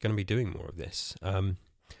 Going to be doing more of this.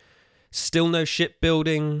 Still no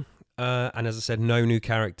shipbuilding, and as I said, no new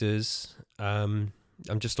characters.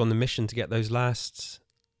 I'm just on the mission to get those last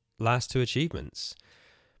 2 achievements.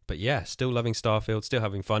 But yeah, still loving Starfield, still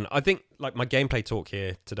having fun. I think like my gameplay talk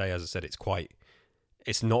here today, as I said, it's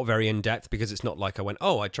not very in-depth because it's not like I went,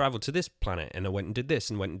 I traveled to this planet and I went and did this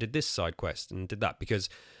and went and did this side quest and did that, because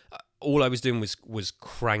all I was doing was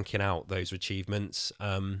cranking out those achievements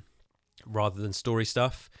rather than story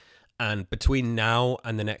stuff. And between now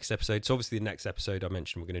and the next episode, so obviously the next episode I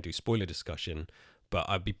mentioned we're going to do spoiler discussion, but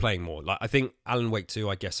I'll be playing more. Like I think Alan Wake 2,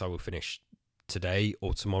 I guess I will finish today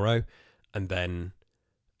or tomorrow, and then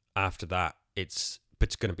after that it's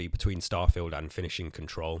going to be between Starfield and finishing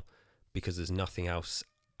Control, because there's nothing else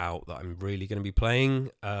out that I'm really going to be playing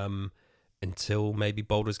until maybe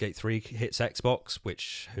Baldur's Gate 3 hits Xbox,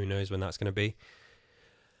 which who knows when that's going to be.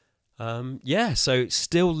 So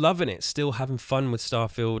still loving it, still having fun with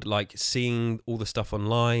Starfield, like seeing all the stuff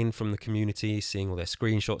online from the community, seeing all their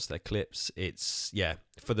screenshots, their clips. It's,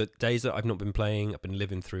 for the days that I've not been playing, I've been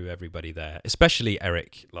living through everybody there, especially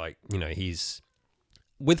Eric. Like, you know, he's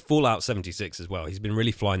with Fallout 76 as well. He's been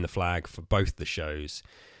really flying the flag for both the shows,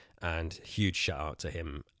 and huge shout out to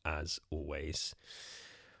him as always.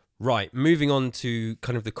 Right, moving on to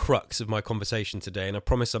kind of the crux of my conversation today, and I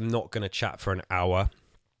promise I'm not going to chat for an hour.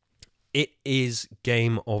 It is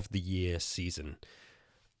Game of the Year season.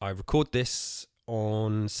 I record this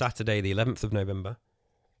on Saturday, the 11th of November.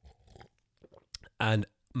 And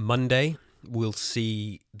Monday, we'll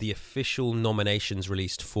see the official nominations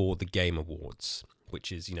released for the Game Awards,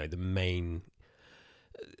 which is, you know, the main...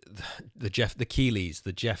 the Jeff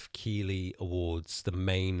Keighley Awards, the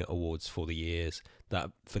main awards for the year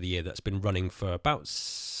that's been running for about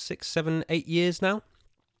 6, 7, 8 years now.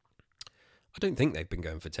 I don't think they've been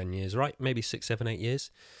going for 10 years, right? Maybe 6, 7, 8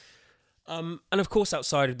 years. And of course,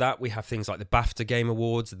 outside of that, we have things like the BAFTA Game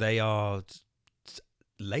Awards. They are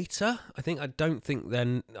later. I don't think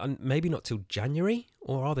then, maybe not till January,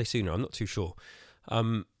 or are they sooner? I'm not too sure.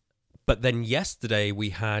 But then yesterday we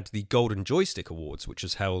had the Golden Joystick Awards, which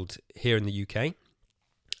was held here in the UK.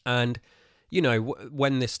 And, you know,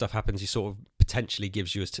 when this stuff happens, you sort of potentially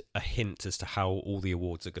gives you a hint as to how all the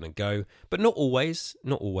awards are going to go. But not always.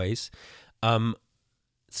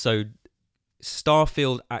 So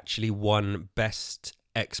Starfield actually won Best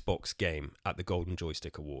Xbox Game at the Golden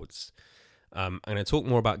Joystick Awards. I'm going to talk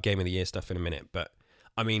more about Game of the Year stuff in a minute. But,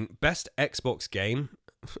 I mean, Best Xbox Game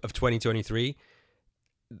of 2023...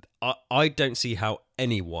 I don't see how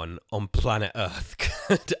anyone on planet Earth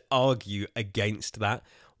could argue against that.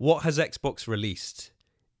 What has Xbox released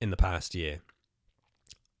in the past year?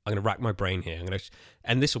 I'm going to rack my brain here.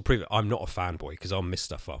 And this will prove it. I'm not a fanboy because I'll miss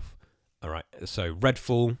stuff off. All right. So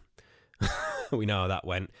Redfall, we know how that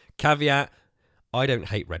went. Caveat, I don't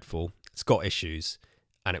hate Redfall. It's got issues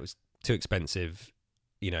and it was too expensive,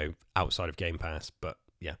 you know, outside of Game Pass. But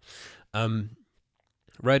yeah.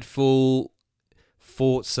 Redfall...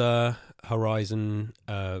 Forza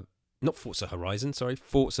Motorsport,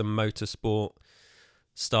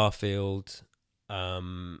 Starfield.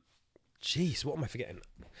 Jeez, what am I forgetting?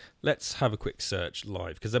 Let's have a quick search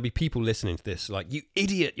live, because there'll be people listening to this like, you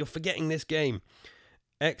idiot, you're forgetting this game.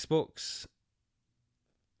 Xbox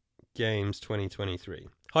Games 2023.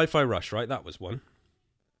 Hi-Fi Rush, right? That was one.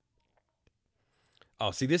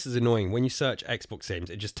 Oh, see, this is annoying. When you search Xbox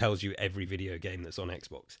games, it just tells you every video game that's on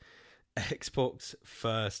Xbox. Xbox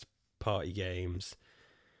First Party Games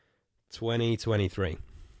 2023.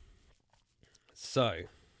 So...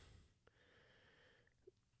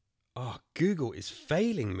 oh, Google is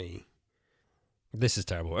failing me. This is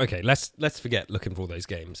terrible. Okay, let's forget looking for all those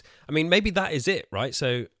games. I mean, maybe that is it, right?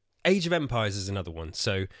 So Age of Empires is another one.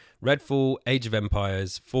 So Redfall, Age of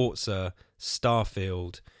Empires, Forza,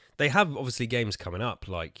 Starfield. They have obviously games coming up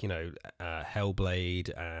like, Hellblade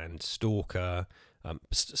and Stalker.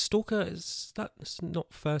 Stalker, is that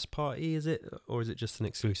not first party, is it? Or is it just an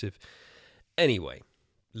exclusive? Anyway,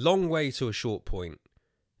 long way to a short point.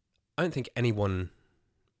 I don't think anyone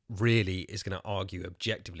really is going to argue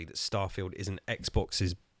objectively that Starfield isn't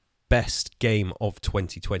Xbox's best game of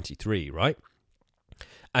 2023, right?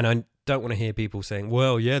 And I don't want to hear people saying,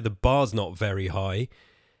 well, yeah, the bar's not very high.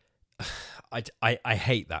 I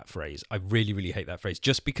hate that phrase. I really, really hate that phrase.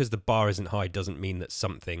 Just because the bar isn't high doesn't mean that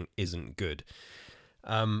something isn't good.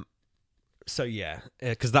 So yeah,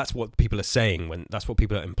 because that's what people are saying that's what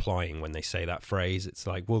people are implying when they say that phrase. It's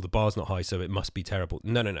like, well, the bar's not high, so it must be terrible.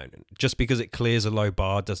 No. Just because it clears a low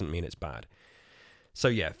bar doesn't mean it's bad. So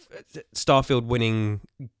yeah, Starfield winning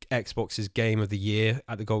Xbox's Game of the Year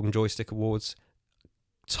at the Golden Joystick Awards,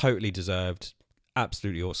 totally deserved.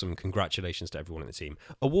 Absolutely awesome. Congratulations to everyone in the team.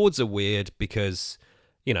 Awards are weird because,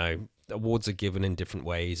 awards are given in different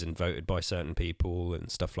ways and voted by certain people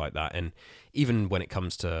and stuff like that. And even when it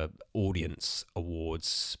comes to audience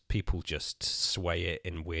awards, people just sway it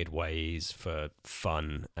in weird ways for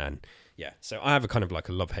fun. And yeah, so I have a kind of like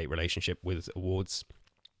a love-hate relationship with awards.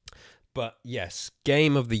 But yes,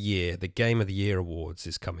 Game of the Year, the Game of the Year Awards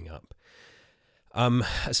is coming up.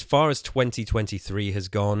 As far as 2023 has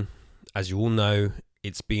gone, as you all know,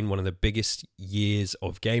 it's been one of the biggest years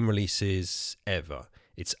of game releases ever.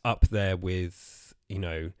 It's up there with,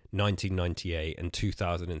 1998 and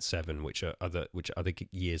 2007, which are other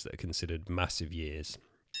years that are considered massive years.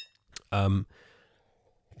 I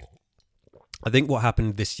think what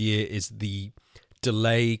happened this year is the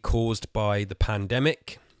delay caused by the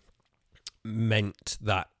pandemic meant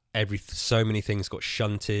that so many things got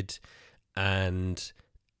shunted and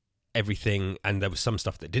everything, and there was some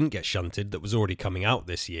stuff that didn't get shunted that was already coming out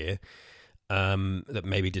this year. That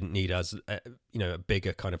maybe didn't need a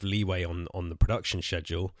bigger kind of leeway on the production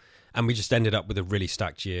schedule, and we just ended up with a really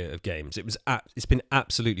stacked year of games. It's been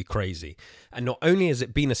absolutely crazy, and not only has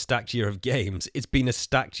it been a stacked year of games, it's been a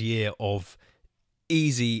stacked year of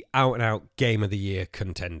easy out and out Game of the Year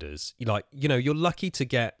contenders. You're lucky to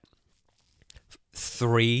get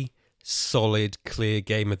 3 solid, clear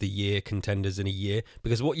Game of the Year contenders in a year,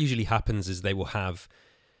 because what usually happens is they will have.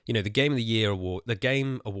 The Game of the Year award, the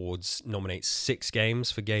Game Awards nominates 6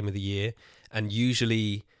 games for Game of the Year, and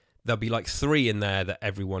usually there'll be like 3 in there that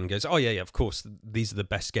everyone goes, oh yeah, of course, these are the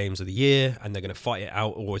best games of the year, and they're going to fight it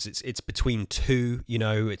out, or it's between 2,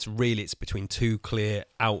 it's between 2 clear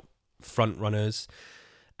out front runners,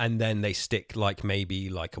 and then they stick maybe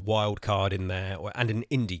a wild card in there, and an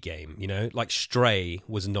indie game, like Stray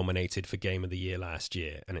was nominated for Game of the Year last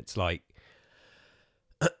year, and it's like,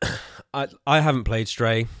 I haven't played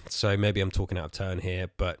Stray, so maybe I'm talking out of turn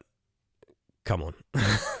here, but come on.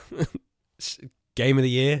 Game of the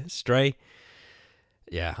Year, Stray?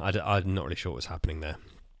 Yeah, I'm not really sure what's happening there.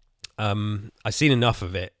 I've seen enough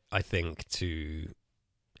of it, I think, to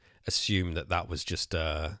assume that was just...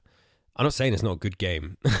 I'm not saying it's not a good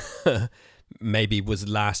game. Maybe was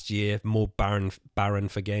last year more barren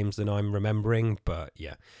for games than I'm remembering, but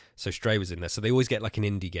yeah. So Stray was in there. So they always get like an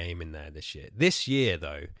indie game in there this year. This year,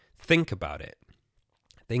 though, think about it.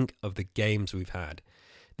 Think of the games we've had.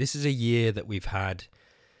 This is a year that we've had,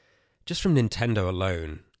 just from Nintendo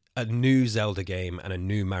alone, a new Zelda game and a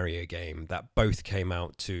new Mario game that both came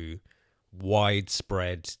out to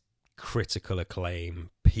widespread critical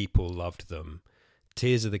acclaim. People loved them.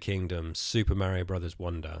 Tears of the Kingdom, Super Mario Brothers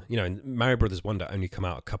Wonder. Mario Brothers Wonder only come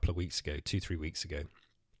out a couple of weeks ago, 2-3 weeks ago.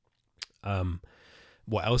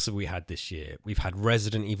 What else have we had this year? We've had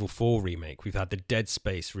Resident Evil 4 remake. We've had the Dead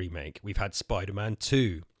Space remake. We've had Spider-Man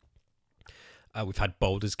 2. We've had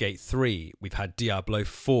Baldur's Gate 3. We've had Diablo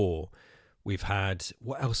 4. We've had...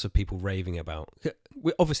 what else are people raving about?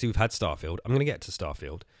 Obviously, we've had Starfield. I'm going to get to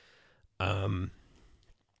Starfield.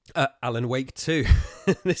 Alan Wake 2.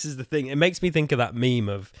 This is the thing. It makes me think of that meme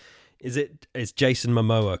of, Is Jason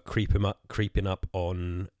Momoa creeping up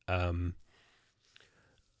on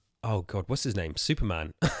oh god, what's his name?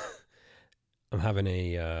 Superman. I'm having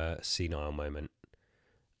a senile moment.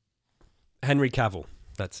 Henry Cavill.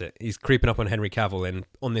 That's it. He's creeping up on Henry Cavill, and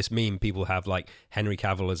on this meme, people have like Henry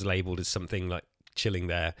Cavill as labeled as something like chilling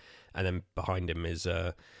there, and then behind him is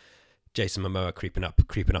Jason Momoa creeping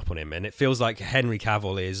up on him, and it feels like Henry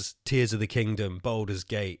Cavill is Tears of the Kingdom, Baldur's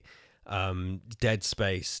Gate, Dead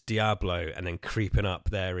Space, Diablo, and then creeping up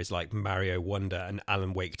there is like Mario Wonder and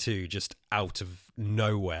Alan Wake 2 just out of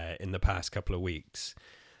nowhere in the past couple of weeks.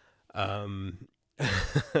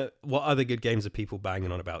 What other good games are people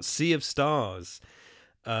banging on about? Sea of Stars.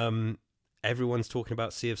 Everyone's talking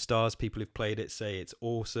about Sea of Stars. People who've played it say it's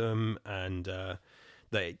awesome and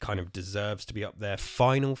that it kind of deserves to be up there.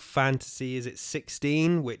 Final Fantasy, is it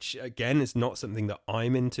 16? Which again is not something that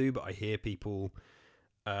I'm into, but I hear people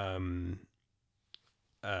shouting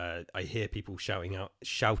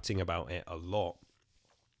about it a lot.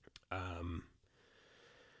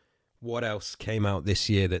 What else came out this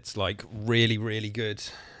year that's like really, really good?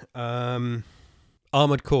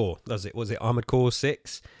 Armored Core, was it Armored Core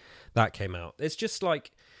 6? That came out. It's just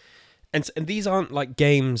like, and these aren't like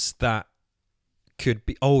games that could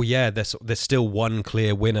be, oh yeah, there's still one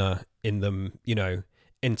clear winner in them, you know,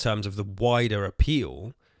 in terms of the wider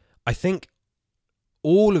appeal. I think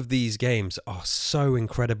all of these games are so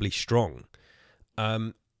incredibly strong.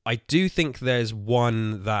 I do think there's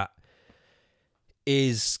one that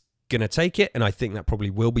is gonna take it, and I think that probably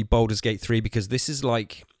will be Baldur's Gate 3, because this is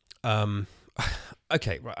like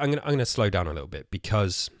okay, right, I'm gonna slow down a little bit,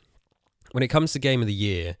 because when it comes to Game of the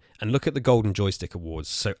Year, and look at the Golden Joystick Awards,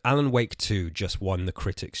 so Alan Wake 2 just won the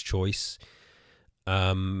Critics' Choice.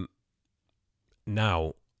 Now,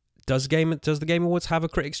 does the Game Awards have a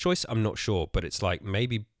Critics' Choice? I'm not sure, but it's like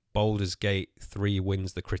maybe Baldur's Gate 3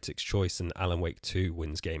 wins the Critics' Choice and Alan Wake 2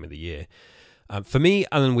 wins Game of the Year. For me,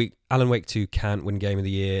 Alan Wake 2 can't win Game of the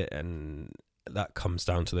Year, and that comes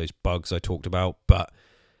down to those bugs I talked about, but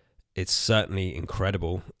it's certainly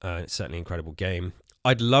incredible. It's certainly an incredible game.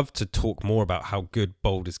 I'd love to talk more about how good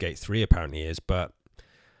Baldur's Gate 3 apparently is, but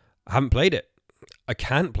I haven't played it. I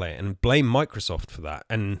can't play it, and blame Microsoft for that.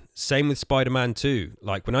 And same with Spider-Man 2.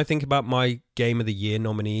 Like, when I think about my Game of the Year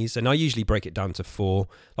nominees, and I usually break it down to 4,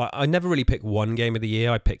 like, I never really pick one Game of the Year.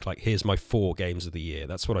 I pick, like, here's my 4 games of the year.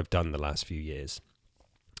 That's what I've done the last few years.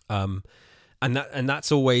 And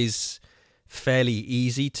that's always fairly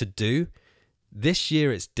easy to do. This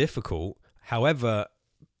year it's difficult. However,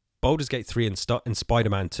 Baldur's Gate 3 and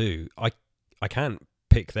Spider-Man 2, I can't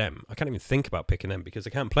pick them. I can't even think about picking them because I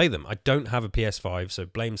can't play them. I don't have a PS5, so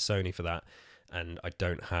blame Sony for that. And I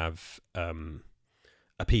don't have a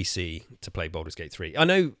PC to play Baldur's Gate 3. I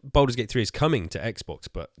know Baldur's Gate 3 is coming to Xbox,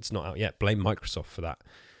 but it's not out yet. Blame Microsoft for that.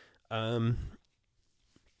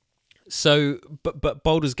 But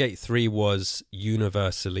Baldur's Gate 3 was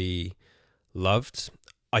universally loved.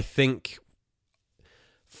 I think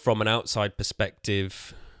from an outside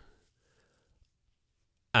perspective,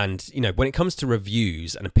 and, you know, when it comes to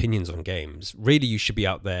reviews and opinions on games, really you should be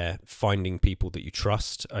out there finding people that you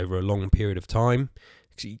trust over a long period of time,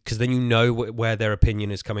 because then you know where their opinion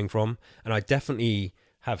is coming from. And I definitely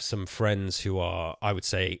have some friends who are, I would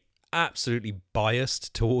say, absolutely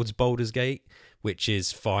biased towards Baldur's Gate, which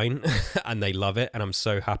is fine, and they love it, and I'm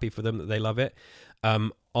so happy for them that they love it.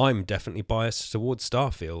 I'm definitely biased towards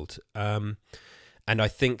Starfield, and I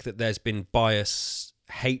think that there's been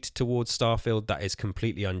hate towards Starfield that is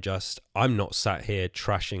completely unjust. I'm not sat here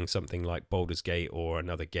trashing something like Baldur's Gate or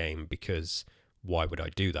another game, because why would I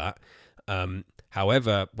do that?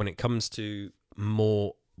 However, when it comes to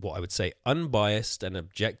more, what I would say, unbiased and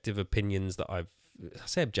objective opinions that I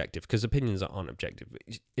say objective because opinions aren't objective.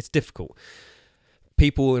 It's difficult.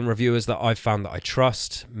 People and reviewers that I've found that I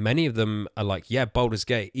trust, many of them are like, yeah, Baldur's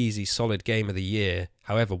Gate, easy, solid game of the year.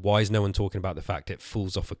 However, why is no one talking about the fact it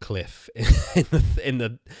falls off a cliff in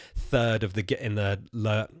the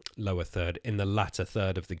latter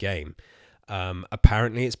third of the game?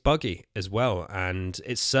 Apparently it's buggy as well, and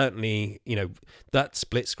it's certainly, you know, that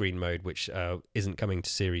split screen mode, which isn't coming to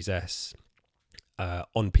Series S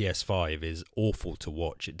on PS5, is awful to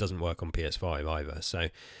watch. It doesn't work on PS5 either. So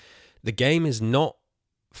the game is not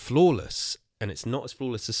flawless, and it's not as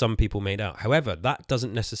flawless as some people made out. However, that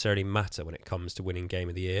doesn't necessarily matter when it comes to winning Game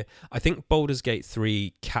of the Year. I think Baldur's Gate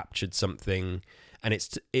 3 captured something, and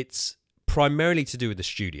it's primarily to do with the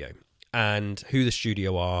studio and who the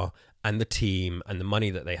studio are and the team and the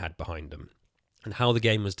money that they had behind them and how the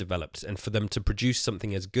game was developed. And for them to produce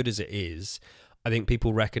something as good as it is, I think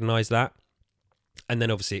people recognize that. And then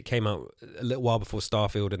obviously it came out a little while before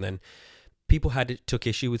Starfield, and then people took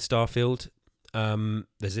issue with Starfield.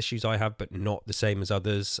 There's issues I have, but not the same as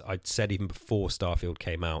others. I'd said even before Starfield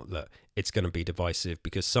came out that it's going to be divisive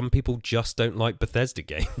because some people just don't like Bethesda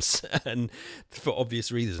games, and for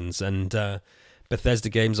obvious reasons. And Bethesda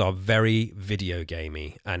games are very video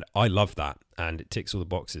gamey, and I love that, and it ticks all the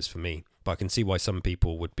boxes for me. But I can see why some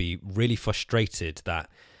people would be really frustrated that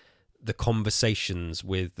the conversations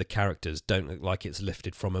with the characters don't look like it's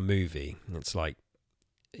lifted from a movie. It's like,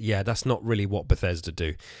 yeah, that's not really what Bethesda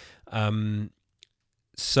do.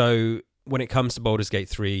 So when it comes to Baldur's Gate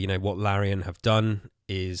 3, you know, what Larian have done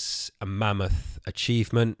is a mammoth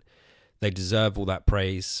achievement. They deserve all that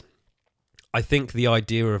praise. I think the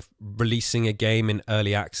idea of releasing a game in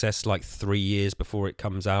early access like 3 years before it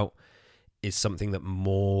comes out is something that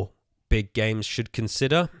more big games should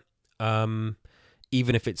consider.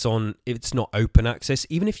 Even if it's not open access,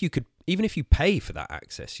 even if you pay for that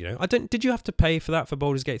access, you know. Did you have to pay for that for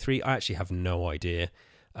Baldur's Gate 3? I actually have no idea.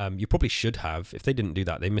 You probably should have. If they didn't do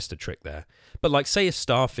that, they missed a trick there. But like, say if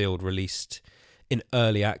Starfield released in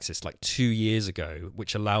early access like 2 years ago,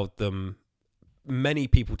 which allowed many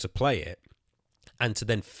people to play it and to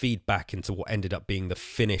then feed back into what ended up being the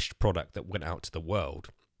finished product that went out to the world.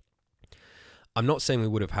 I'm not saying we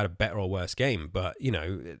would have had a better or worse game, but, you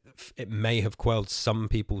know, it may have quelled some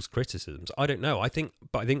people's criticisms. I don't know. I think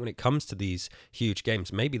when it comes to these huge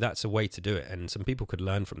games, maybe that's a way to do it, and some people could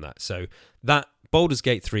learn from that. So that Baldur's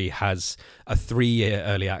Gate 3 has a 3-year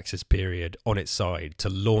early access period on its side to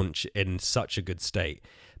launch in such a good state.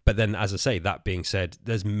 But then, as I say, that being said,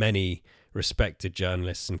 there's many respected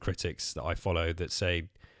journalists and critics that I follow that say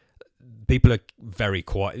people are very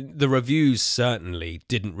quiet. The reviews certainly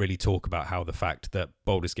didn't really talk about how the fact that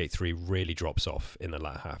Baldur's Gate 3 really drops off in the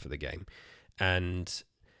latter half of the game. And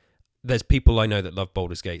there's people I know that love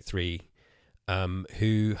Baldur's Gate 3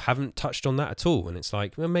 who haven't touched on that at all. And it's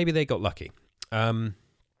like, well, maybe they got lucky. But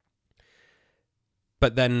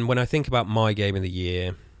then when I think about my game of the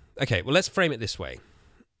year, okay, well, let's frame it this way.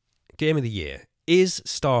 Game of the year. Is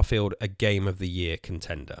Starfield a game of the year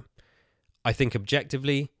contender? I think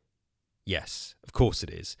objectively, yes, of course it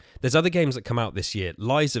is. There's other games that come out this year.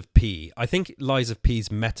 Lies of P. I think Lies of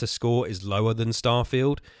P's meta score is lower than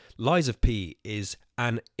Starfield. Lies of P is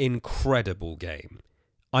an incredible game.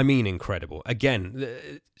 I mean incredible. Again,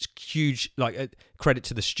 huge credit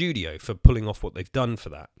to the studio for pulling off what they've done for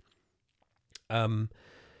that.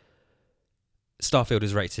 Starfield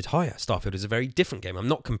is rated higher. Starfield is a very different game. I'm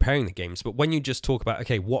not comparing the games, but when you just talk about,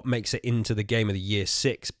 okay, what makes it into the Game of the Year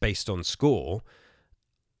 6 based on score,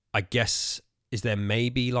 I guess, is there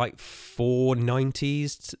maybe like 4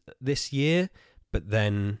 90s this year? But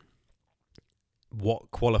then what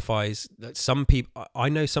qualifies? Some people, I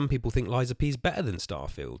know some people think Lies of P is better than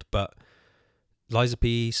Starfield, but Lies of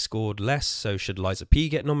P scored less, so should Lies of P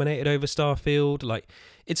get nominated over Starfield? Like,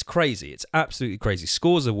 it's crazy. It's absolutely crazy.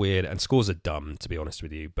 Scores are weird and scores are dumb, to be honest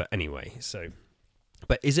with you. But anyway,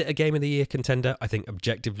 but is it a Game of the Year contender? I think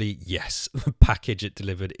objectively, yes. The package it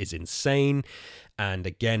delivered is insane. And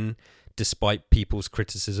again, despite people's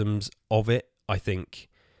criticisms of it, I think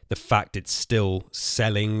the fact it's still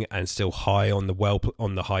selling and still high on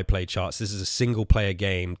the high play charts. This is a single player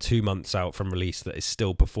game 2 months out from release that is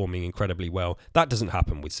still performing incredibly well. That doesn't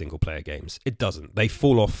happen with single player games. It doesn't. They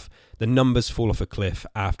fall off. The numbers fall off a cliff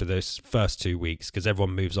after those first 2 weeks because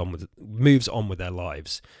everyone moves on with their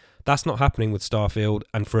lives. That's not happening with Starfield.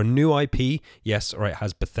 And for a new IP, yes, all right, it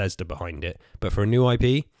has Bethesda behind it, but for a new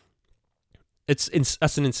IP, that's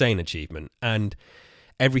an insane achievement. And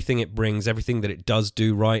everything it brings, everything that it does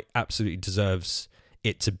do right, absolutely deserves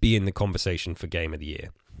it to be in the conversation for Game of the Year.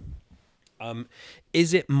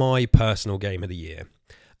 Is it my personal Game of the Year?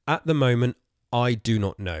 At the moment, I do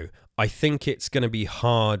not know. I think it's going to be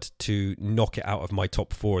hard to knock it out of my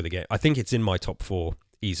top 4 of the game. I think it's in my top 4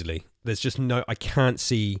 easily. I can't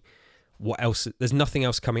see what else. There's nothing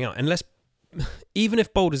else coming out. Unless, even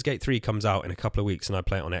if Baldur's Gate 3 comes out in a couple of weeks and I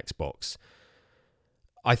play it on Xbox,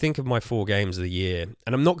 I think of my 4 games of the year,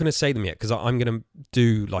 and I'm not going to say them yet because I'm going to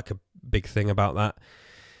do like a big thing about that.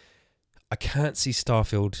 I can't see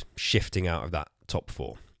Starfield shifting out of that top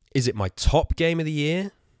 4. Is it my top game of the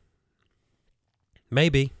year?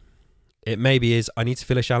 Maybe. It maybe is. I need to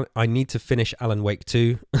finish Alan Wake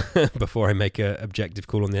 2 before I make an objective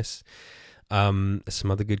call on this. There's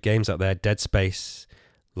some other good games out there. Dead Space,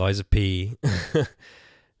 Lies of P,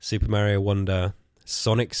 Super Mario Wonder,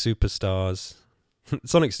 Sonic Superstars.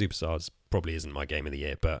 Sonic Superstars probably isn't my game of the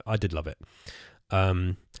year, but I did love it.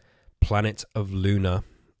 Planet of Luna,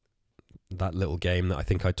 that little game that I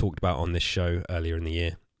think I talked about on this show earlier in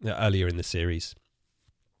the series.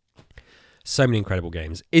 So many incredible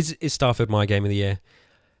games. Is Starfield my game of the year?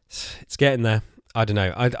 It's getting there. I don't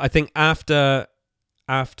know. I think after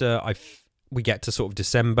we get to sort of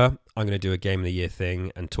December, I'm going to do a Game of the Year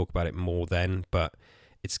thing and talk about it more then, but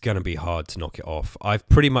it's going to be hard to knock it off. I've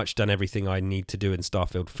pretty much done everything I need to do in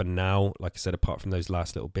Starfield for now, like I said, apart from those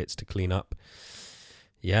last little bits to clean up.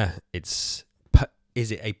 Yeah, is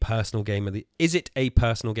it a personal game of the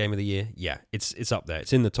year? Yeah, it's up there.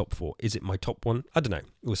 It's in the top 4. Is it my top one? I don't know.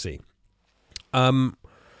 We'll see.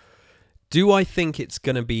 Do I think it's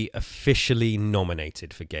going to be officially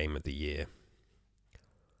nominated for Game of the Year?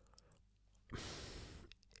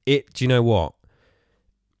 Do you know what?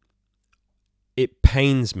 It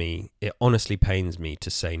pains me. It honestly pains me to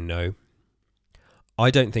say no.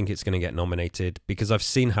 I don't think it's going to get nominated because I've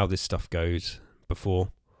seen how this stuff goes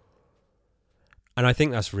before. And I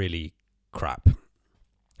think that's really crap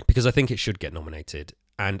because I think it should get nominated.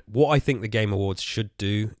 And what I think the Game Awards should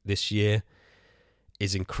do this year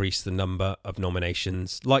is increase the number of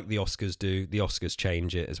nominations like the Oscars do. The Oscars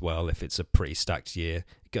change it as well if it's a pretty stacked year.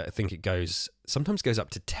 I think it sometimes goes up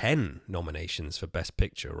to 10 nominations for Best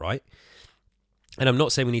Picture, right? And I'm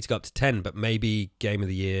not saying we need to go up to 10, but maybe Game of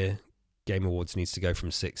the Year, Game Awards needs to go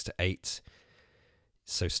from 6 to 8.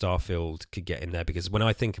 So Starfield could get in there because when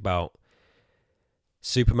I think about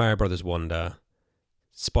Super Mario Bros. Wonder,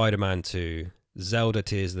 Spider-Man 2, Zelda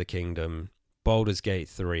Tears of the Kingdom, Baldur's Gate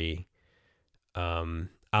 3,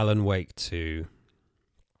 Alan Wake 2,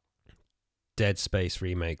 Dead Space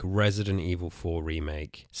Remake, Resident Evil 4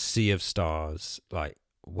 Remake, Sea of Stars, like,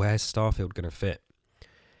 where's Starfield going to fit?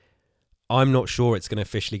 I'm not sure it's going to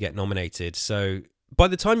officially get nominated. So by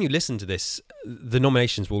the time you listen to this, the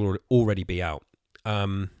nominations will already be out.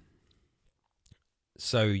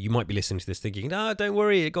 So you might be listening to this thinking, don't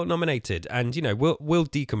worry, it got nominated. And, we'll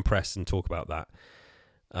decompress and talk about that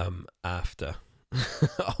after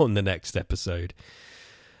on the next episode.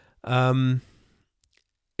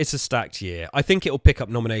 It's a stacked year. I think it'll pick up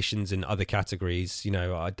nominations in other categories. I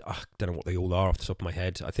don't know what they all are off the top of my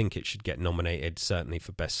head. I think it should get nominated certainly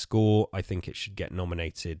for Best Score. I think it should get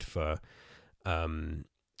nominated for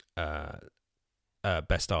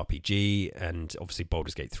Best RPG, and obviously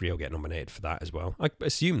Baldur's Gate 3 will get nominated for that as well. I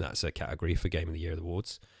assume that's a category for Game of the Year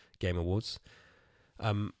Game Awards.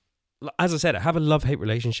 As I said, I have a love-hate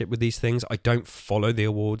relationship with these things. I don't follow the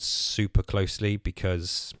awards super closely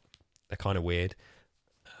because they're kind of weird.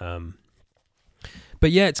 But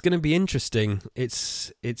yeah, it's going to be interesting.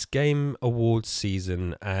 It's Game Awards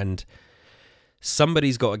season, and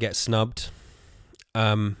somebody's got to get snubbed.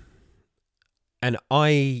 And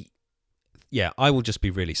I will just be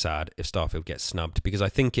really sad if Starfield gets snubbed because I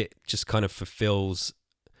think it just kind of fulfills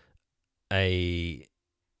a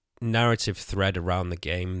narrative thread around the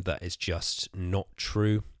game that is just not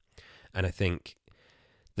true. And I think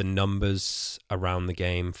the numbers around the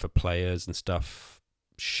game for players and stuff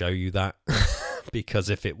show you that because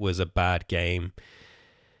if it was a bad game,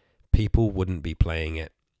 people wouldn't be playing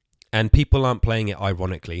it. And people aren't playing it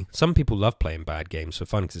ironically. Some people love playing bad games for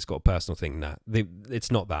fun because it's got a personal thing.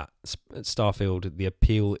 It's not that. Starfield, the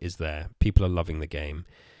appeal is there. People are loving the game.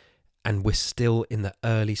 And we're still in the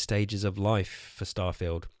early stages of life for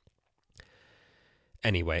Starfield.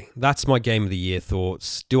 Anyway, that's my Game of the Year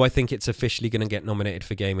thoughts. Do I think it's officially going to get nominated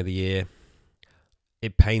for Game of the Year?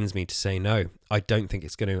 It pains me to say no. I don't think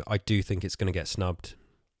it's going to. I do think it's going to get snubbed,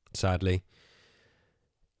 sadly.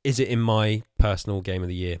 Is it in my personal Game of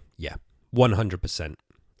the Year? Yeah, 100%.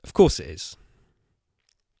 Of course it is.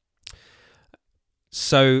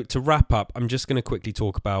 So to wrap up, I'm just going to quickly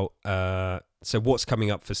talk about what's coming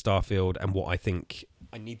up for Starfield and what I think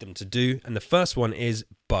I need them to do. And the first one is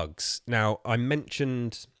bugs. Now, I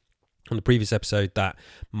mentioned on the previous episode that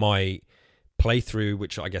my playthrough,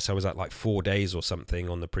 which I guess I was at like 4 days or something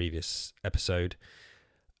on the previous episode,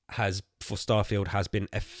 for Starfield has been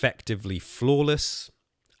effectively flawless.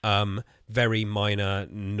 Very minor,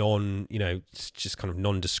 just kind of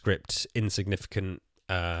nondescript, insignificant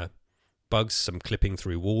bugs, some clipping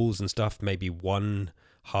through walls and stuff, maybe one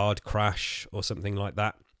hard crash or something like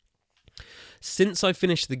that. Since I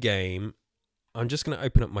finished the game, I'm just going to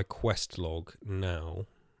open up my quest log now,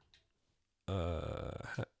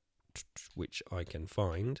 which I can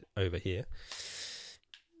find over here.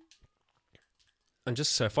 And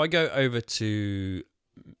just so if I go over to,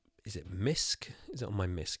 is it MISC? Is it on my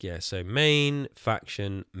MISC? Yeah, so main,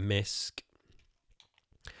 faction, MISC.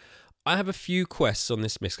 I have a few quests on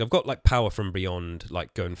this MISC. I've got like Power from Beyond,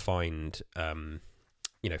 like go and find,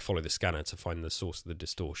 follow the scanner to find the source of the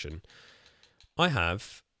distortion. I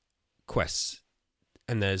have quests,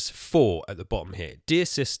 and there's 4 at the bottom here. Dear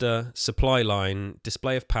Sister, Supply Line,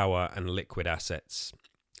 Display of Power, and Liquid Assets.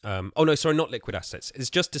 Oh no, sorry, not liquid assets. It's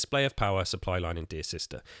just display of power, supply line, and dear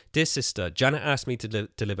sister. Dear sister, Janet asked me to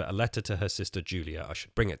deliver a letter to her sister Julia. I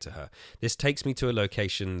should bring it to her. This takes me to a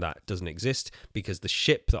location that doesn't exist because the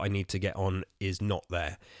ship that I need to get on is not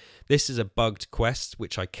there. This is a bugged quest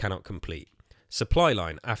which I cannot complete. Supply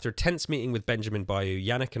line. After a tense meeting with Benjamin Bayou,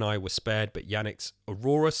 Yannick and I were spared, but Yannick's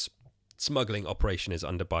Aurora smuggling operation is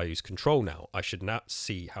under Bayou's control now. I should now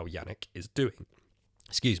see how Yannick is doing.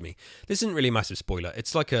 Excuse me. This isn't really a massive spoiler.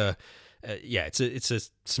 It's like it's a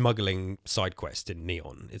smuggling side quest in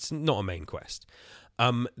Neon. It's not a main quest.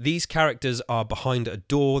 These characters are behind a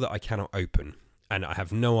door that I cannot open, and I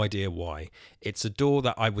have no idea why. It's a door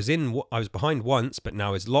that I was behind once, but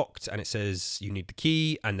now is locked, and it says you need the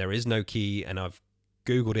key, and there is no key, and I've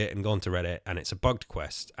Googled it and gone to Reddit, and it's a bugged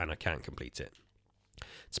quest, and I can't complete it.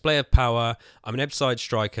 Display of power. I'm an Ebbside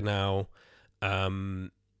striker now.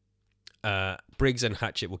 Briggs and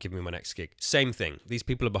Hatchet will give me my next gig. Same thing. These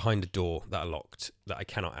people are behind a door that are locked that I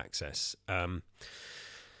cannot access.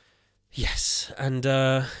 Yes, and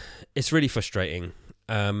it's really frustrating.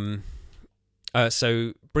 So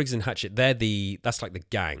Briggs and Hatchet, that's like the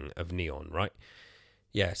gang of Neon, right?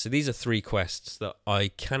 Yeah, so these are 3 quests that I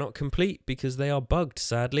cannot complete because they are bugged,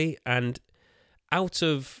 sadly. And out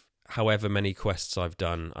of however many quests I've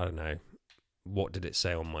done, I don't know, what did it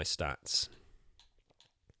say on my stats?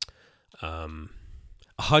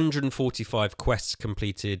 145 quests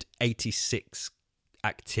completed, 86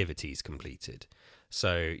 activities completed.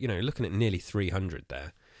 So, looking at nearly 300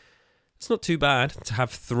 there. It's not too bad to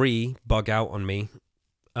have 3 bug out on me.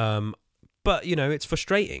 But, it's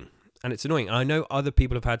frustrating and it's annoying. I know other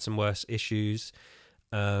people have had some worse issues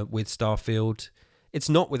with Starfield. It's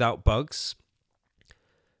not without bugs.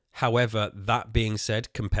 However, that being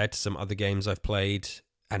said, compared to some other games I've played,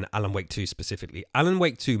 and Alan Wake 2 specifically, Alan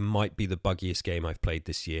Wake 2 might be the buggiest game I've played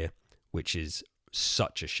this year, which is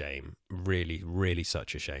such a shame. Really, really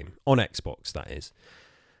such a shame. On Xbox, that is.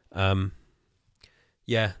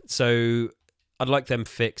 Yeah, so I'd like them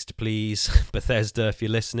fixed, please. Bethesda, if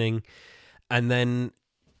you're listening. And then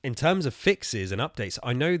in terms of fixes and updates,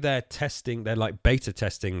 I know they're like beta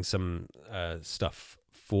testing some stuff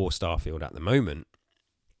for Starfield at the moment.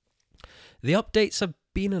 The updates have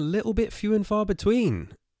been a little bit few and far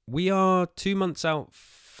between. We are 2 months out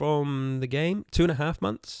from the game, 2.5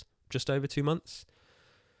 months, just over 2 months.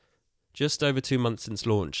 Just over 2 months since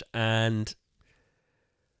launch. And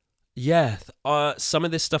yeah, some of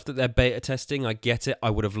this stuff that they're beta testing, I get it. I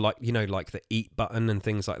would have liked, like the eat button and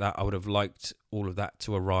things like that. I would have liked all of that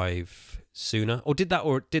to arrive sooner. Or did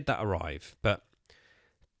that arrive? But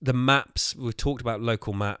the maps, we've talked about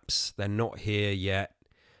local maps. They're not here yet.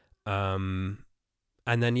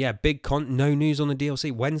 And then, yeah, no news on the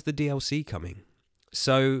DLC. When's the DLC coming?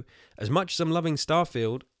 So, as much as I'm loving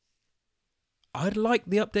Starfield, I'd like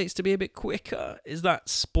the updates to be a bit quicker. Is that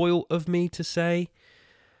spoilt of me to say?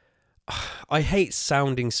 I hate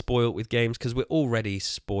sounding spoilt with games because we're already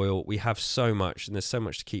spoilt. We have so much, and there's so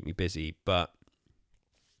much to keep me busy. But,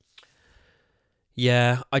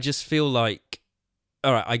 yeah, I just feel like,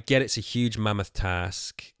 all right, I get it's a huge mammoth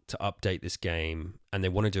task to update this game, and they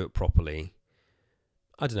want to do it properly.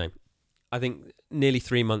 I don't know. I think nearly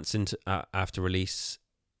 3 months into after release,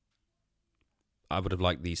 I would have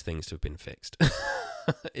liked these things to have been fixed.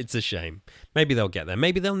 It's a shame. Maybe they'll get there.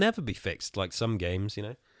 Maybe they'll never be fixed, like some games,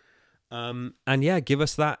 And yeah, give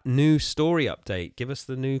us that new story update. Give us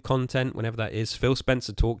the new content whenever that is. Phil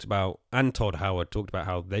Spencer talked about, and Todd Howard talked about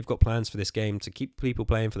how they've got plans for this game to keep people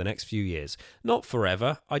playing for the next few years. Not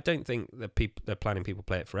forever. I don't think that they're planning people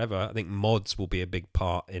play it forever. I think mods will be a big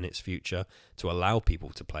part in its future to allow people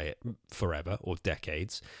to play it forever or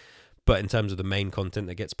decades. But in terms of the main content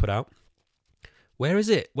that gets put out, where is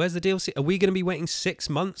it? Where's the DLC? Are we going to be waiting 6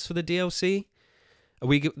 months for the DLC?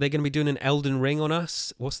 They're going to be doing an Elden Ring on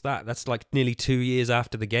us? What's that? That's like nearly 2 years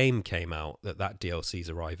after the game came out that DLC's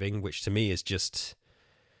arriving, which to me is just,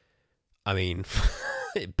 I mean,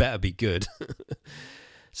 it better be good.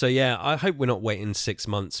 So yeah, I hope we're not waiting 6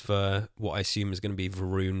 months for what I assume is going to be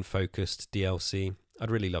Varun-focused DLC. I'd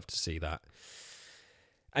really love to see that.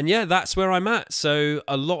 And yeah, that's where I'm at. So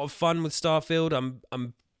a lot of fun with Starfield.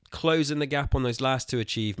 I'm closing the gap on those last 2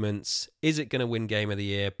 achievements. Is it going to win Game of the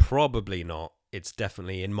Year? Probably not. It's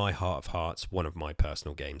definitely, in my heart of hearts, one of my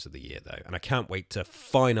personal games of the year, though. And I can't wait to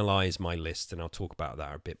finalise my list, and I'll talk about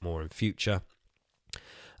that a bit more in future.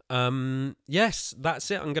 Yes, that's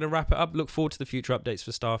it. I'm going to wrap it up. Look forward to the future updates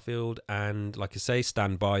for Starfield. And like I say,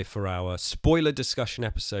 stand by for our spoiler discussion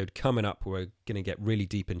episode coming up. We're going to get really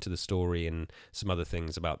deep into the story and some other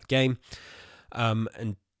things about the game.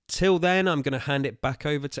 Until until then, I'm going to hand it back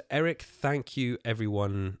over to Eric. Thank you,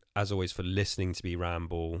 everyone, as always, for listening to me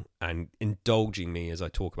ramble and indulging me as I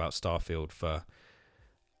talk about Starfield for...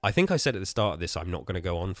 I think I said at the start of this I'm not going to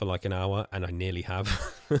go on for like an hour, and I nearly have,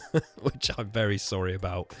 which I'm very sorry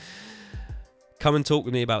about. Come and talk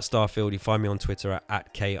with me about Starfield. You find me on Twitter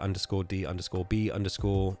at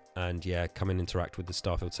K_D_B_, and yeah, come and interact with the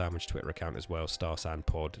Starfield Sandwich Twitter account as well,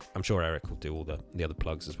 StarSandPod. I'm sure Eric will do all the other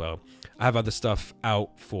plugs as well. I have other stuff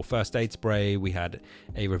out for First Aid Spray. We had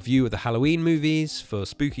a review of the Halloween movies for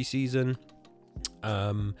spooky season.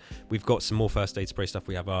 We've got some more First Aid Spray stuff.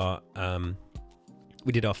 We have our...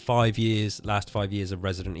 we did our last 5 years of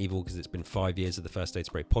Resident Evil, because it's been 5 years of the First Aid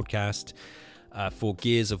Spray podcast. For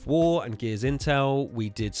Gears of War and Gears Intel, we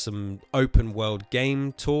did some open world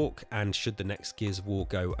game talk, and should the next Gears of War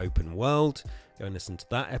go open world, go and listen to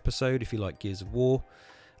that episode if you like Gears of War.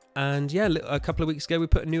 And yeah, a couple of weeks ago we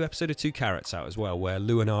put a new episode of 2 Carrots out as well, where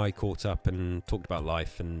Lou and I caught up and talked about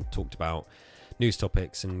life and talked about news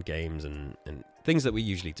topics and games and things that we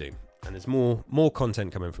usually do. And there's more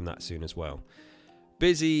content coming from that soon as well.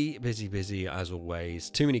 Busy as always.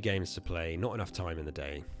 Too many games to play, not enough time in the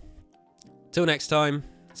day. Till next time,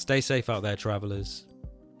 stay safe out there, travellers.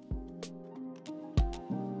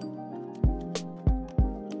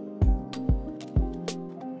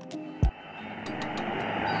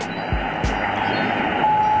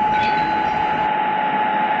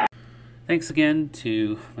 Thanks again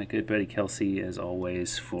to my good buddy Kelsey, as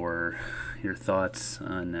always, for your thoughts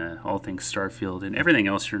on all things Starfield and everything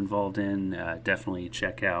else you're involved in. Definitely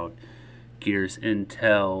check out Gears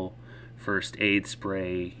Intel, First Aid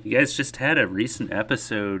Spray. You guys just had a recent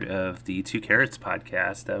episode of the 2 Carrots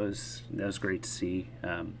podcast. That was great to see.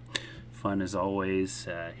 Fun as always,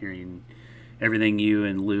 hearing everything you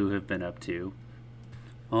and Lou have been up to.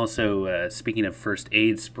 Also, speaking of First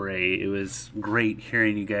Aid Spray, it was great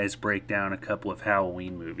hearing you guys break down a couple of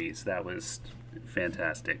Halloween movies. That was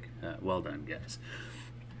fantastic. Well done, guys.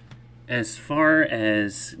 As far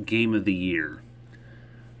as Game of the Year,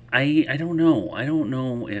 I don't know. I don't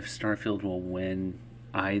know if Starfield will win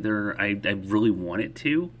either. I really want it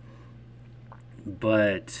to.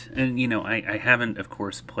 But, and you know, I haven't, of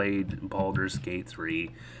course, played Baldur's Gate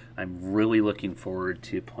 3. I'm really looking forward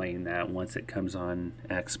to playing that once it comes on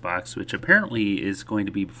Xbox, which apparently is going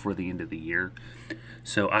to be before the end of the year.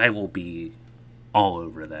 So I will be all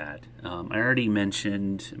over that. I already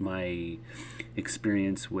mentioned my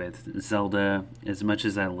experience with Zelda. As much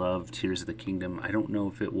as I love Tears of the Kingdom, I don't know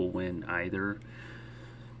if it will win either.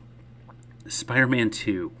 Spider-Man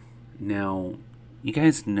 2. Now, you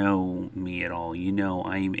guys know me at all. You know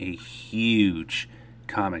I'm a huge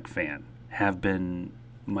comic fan. Have been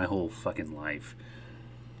my whole fucking life.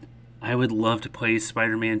 I would love to play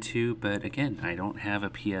Spider-Man 2, but again, I don't have a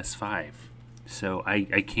PS5. So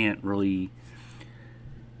I can't really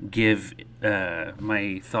give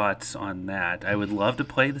my thoughts on that. I would love to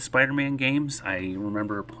play the Spider-Man games. I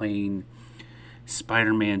remember playing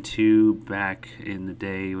Spider-Man 2 back in the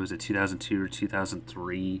day. Was it 2002 or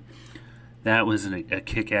 2003? That was a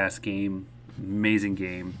kick-ass game. Amazing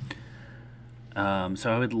game.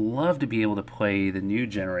 So I would love to be able to play the new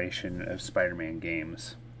generation of Spider-Man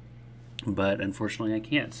games. But unfortunately I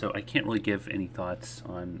can't. So I can't really give any thoughts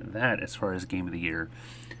on that as far as Game of the Year.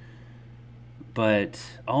 But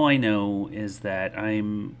all I know is that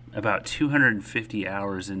I'm about 250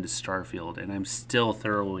 hours into Starfield, and I'm still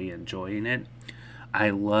thoroughly enjoying it.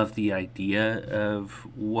 I love the idea of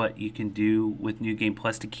what you can do with New Game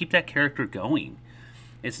Plus to keep that character going.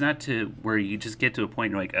 It's not to where you just get to a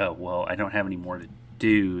point and you're like, oh, well, I don't have any more to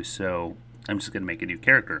do, so I'm just going to make a new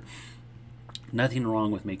character. Nothing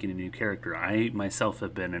wrong with making a new character. I myself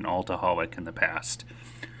have been an altaholic in the past.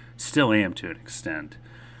 Still am to an extent.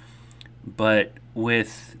 But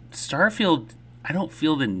with Starfield, I don't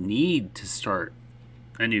feel the need to start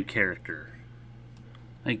a new character.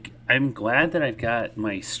 Like, I'm glad that I've got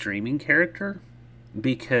my streaming character,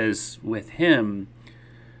 because with him,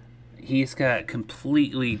 he's got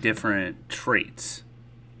completely different traits.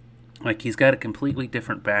 Like, he's got a completely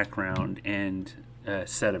different background and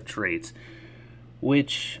set of traits.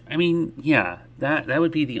 Which, I mean, yeah, that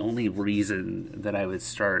would be the only reason that I would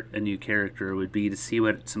start a new character, would be to see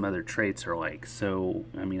what some other traits are like. So,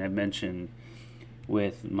 I mean, I mentioned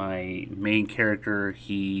with my main character,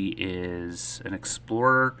 he is an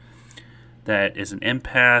explorer that is an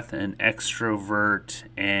empath, an extrovert,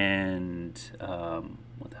 and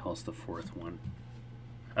what the hell's the fourth one?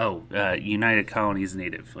 Oh, United Colonies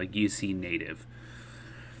native, like UC native.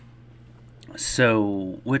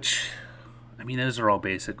 So, which, I mean, those are all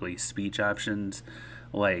basically speech options.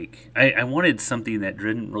 Like, I wanted something that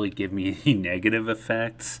didn't really give me any negative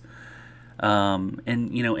effects.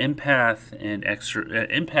 And, you know, empath and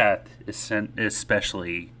empath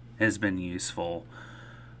especially has been useful.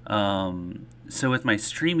 So with my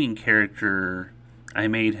streaming character, I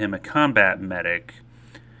made him a combat medic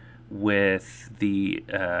with the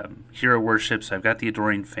hero worship. So I've got the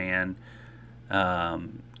Adoring Fan,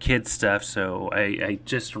 kid stuff. So I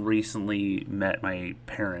just recently met my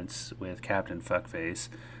parents with Captain Fuckface.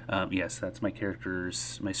 Yes, that's my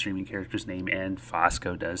streaming character's name, and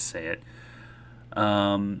Fosco does say it.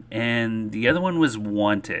 And the other one was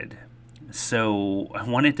Wanted. So I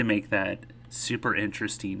wanted to make that super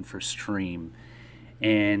interesting for stream.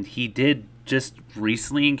 And he did just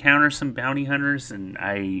recently encounter some bounty hunters, and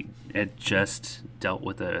I had just dealt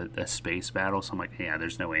with a space battle, so I'm like, yeah,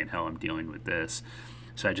 there's no way in hell I'm dealing with this.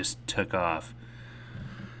 So I just took off.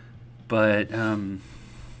 But,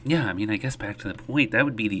 yeah, I mean, I guess back to the point, that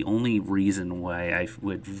would be the only reason why I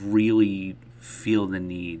would really feel the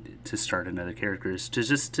need to start another character, is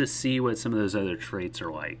to see what some of those other traits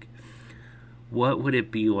are like. What would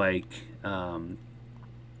it be like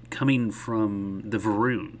coming from the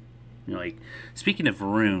Va'ruun? You know, like, speaking of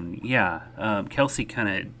Va'ruun, yeah, Kelsey kind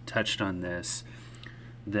of touched on this,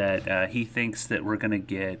 that he thinks that we're going to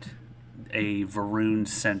get a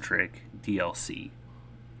Va'ruun-centric DLC.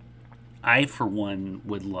 I, for one,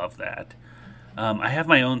 would love that. I have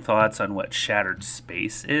my own thoughts on what Shattered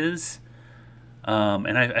Space is,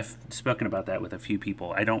 and I've spoken about that with a few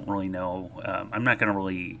people. I don't really know. I'm not going to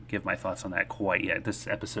really give my thoughts on that quite yet. This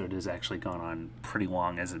episode has actually gone on pretty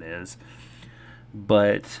long as it is.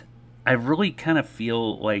 But I really kind of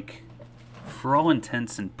feel like, for all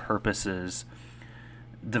intents and purposes,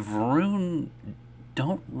 the Va'ruun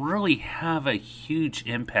don't really have a huge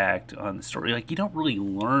impact on the story. Like, you don't really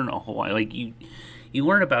learn a whole lot. Like, you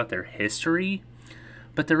learn about their history,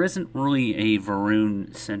 but there isn't really a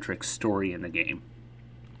Va'ruun-centric story in the game.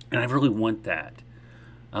 And I really want that.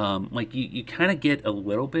 Like, you kind of get a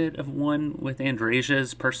little bit of one with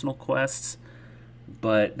Andrasia's personal quests,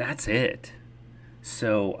 but that's it.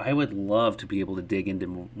 So I would love to be able to dig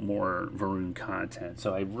into more Va'ruun content.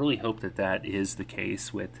 So I really hope that that is the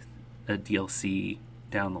case with a DLC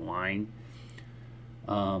down the line.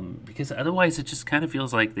 Because otherwise it just kind of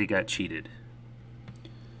feels like they got cheated.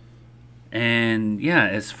 And yeah,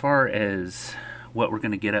 as far as what we're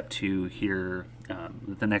going to get up to here,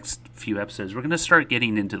 the next few episodes, we're going to start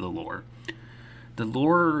getting into the lore. The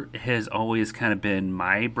lore has always kind of been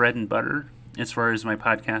my bread and butter as far as my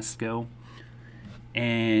podcasts go.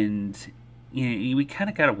 And you know, we kind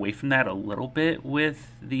of got away from that a little bit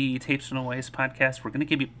with the Tapes from the Waste podcast. We're going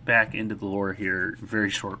to get back into the lore here very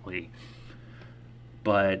shortly.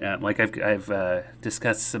 But like I've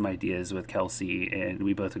discussed some ideas with Kelsey, and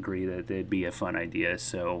we both agree that it'd be a fun idea.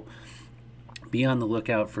 So be on the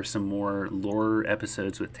lookout for some more lore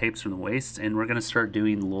episodes with Tapes from the Waste, and we're going to start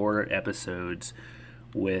doing lore episodes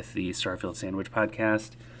with the Starfield Sandwich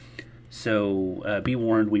podcast. So be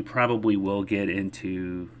warned, we probably will get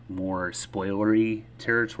into more spoilery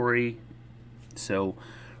territory. So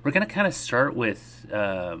we're going to kind of start with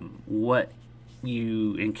what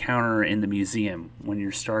you encounter in the museum when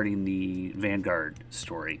you're starting the Vanguard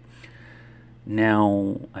story.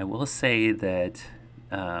 Now, I will say that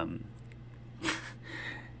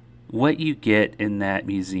what you get in that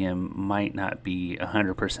museum might not be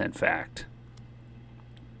 100% fact,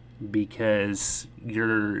 because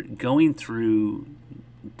you're going through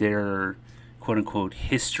their quote-unquote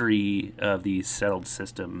history of these settled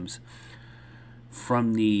systems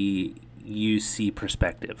from the UC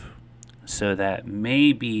perspective. So that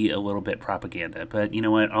may be a little bit propaganda, but you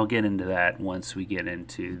know what? I'll get into that once we get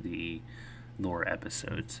into the lore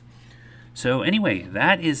episodes. So anyway,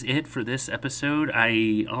 that is it for this episode.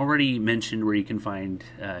 I already mentioned where you can find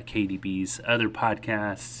KDB's other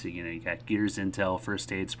podcasts. You know, you got Gears Intel,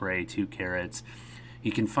 First Aid Spray, 2 Carrots.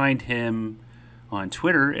 You can find him on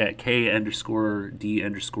Twitter at K_D_B_.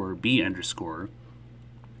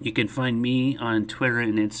 You can find me on Twitter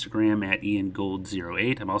and Instagram at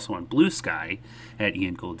IanGold08. I'm also on Blue Sky at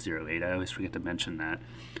IanGold08. I always forget to mention that.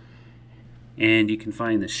 And you can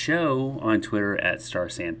find the show on Twitter at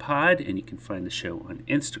StarSandPod, and you can find the show on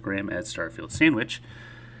Instagram at Starfield Sandwich.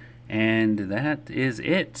 And that is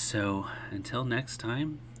it. So until next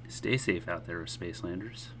time, stay safe out there,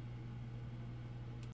 Spacelanders.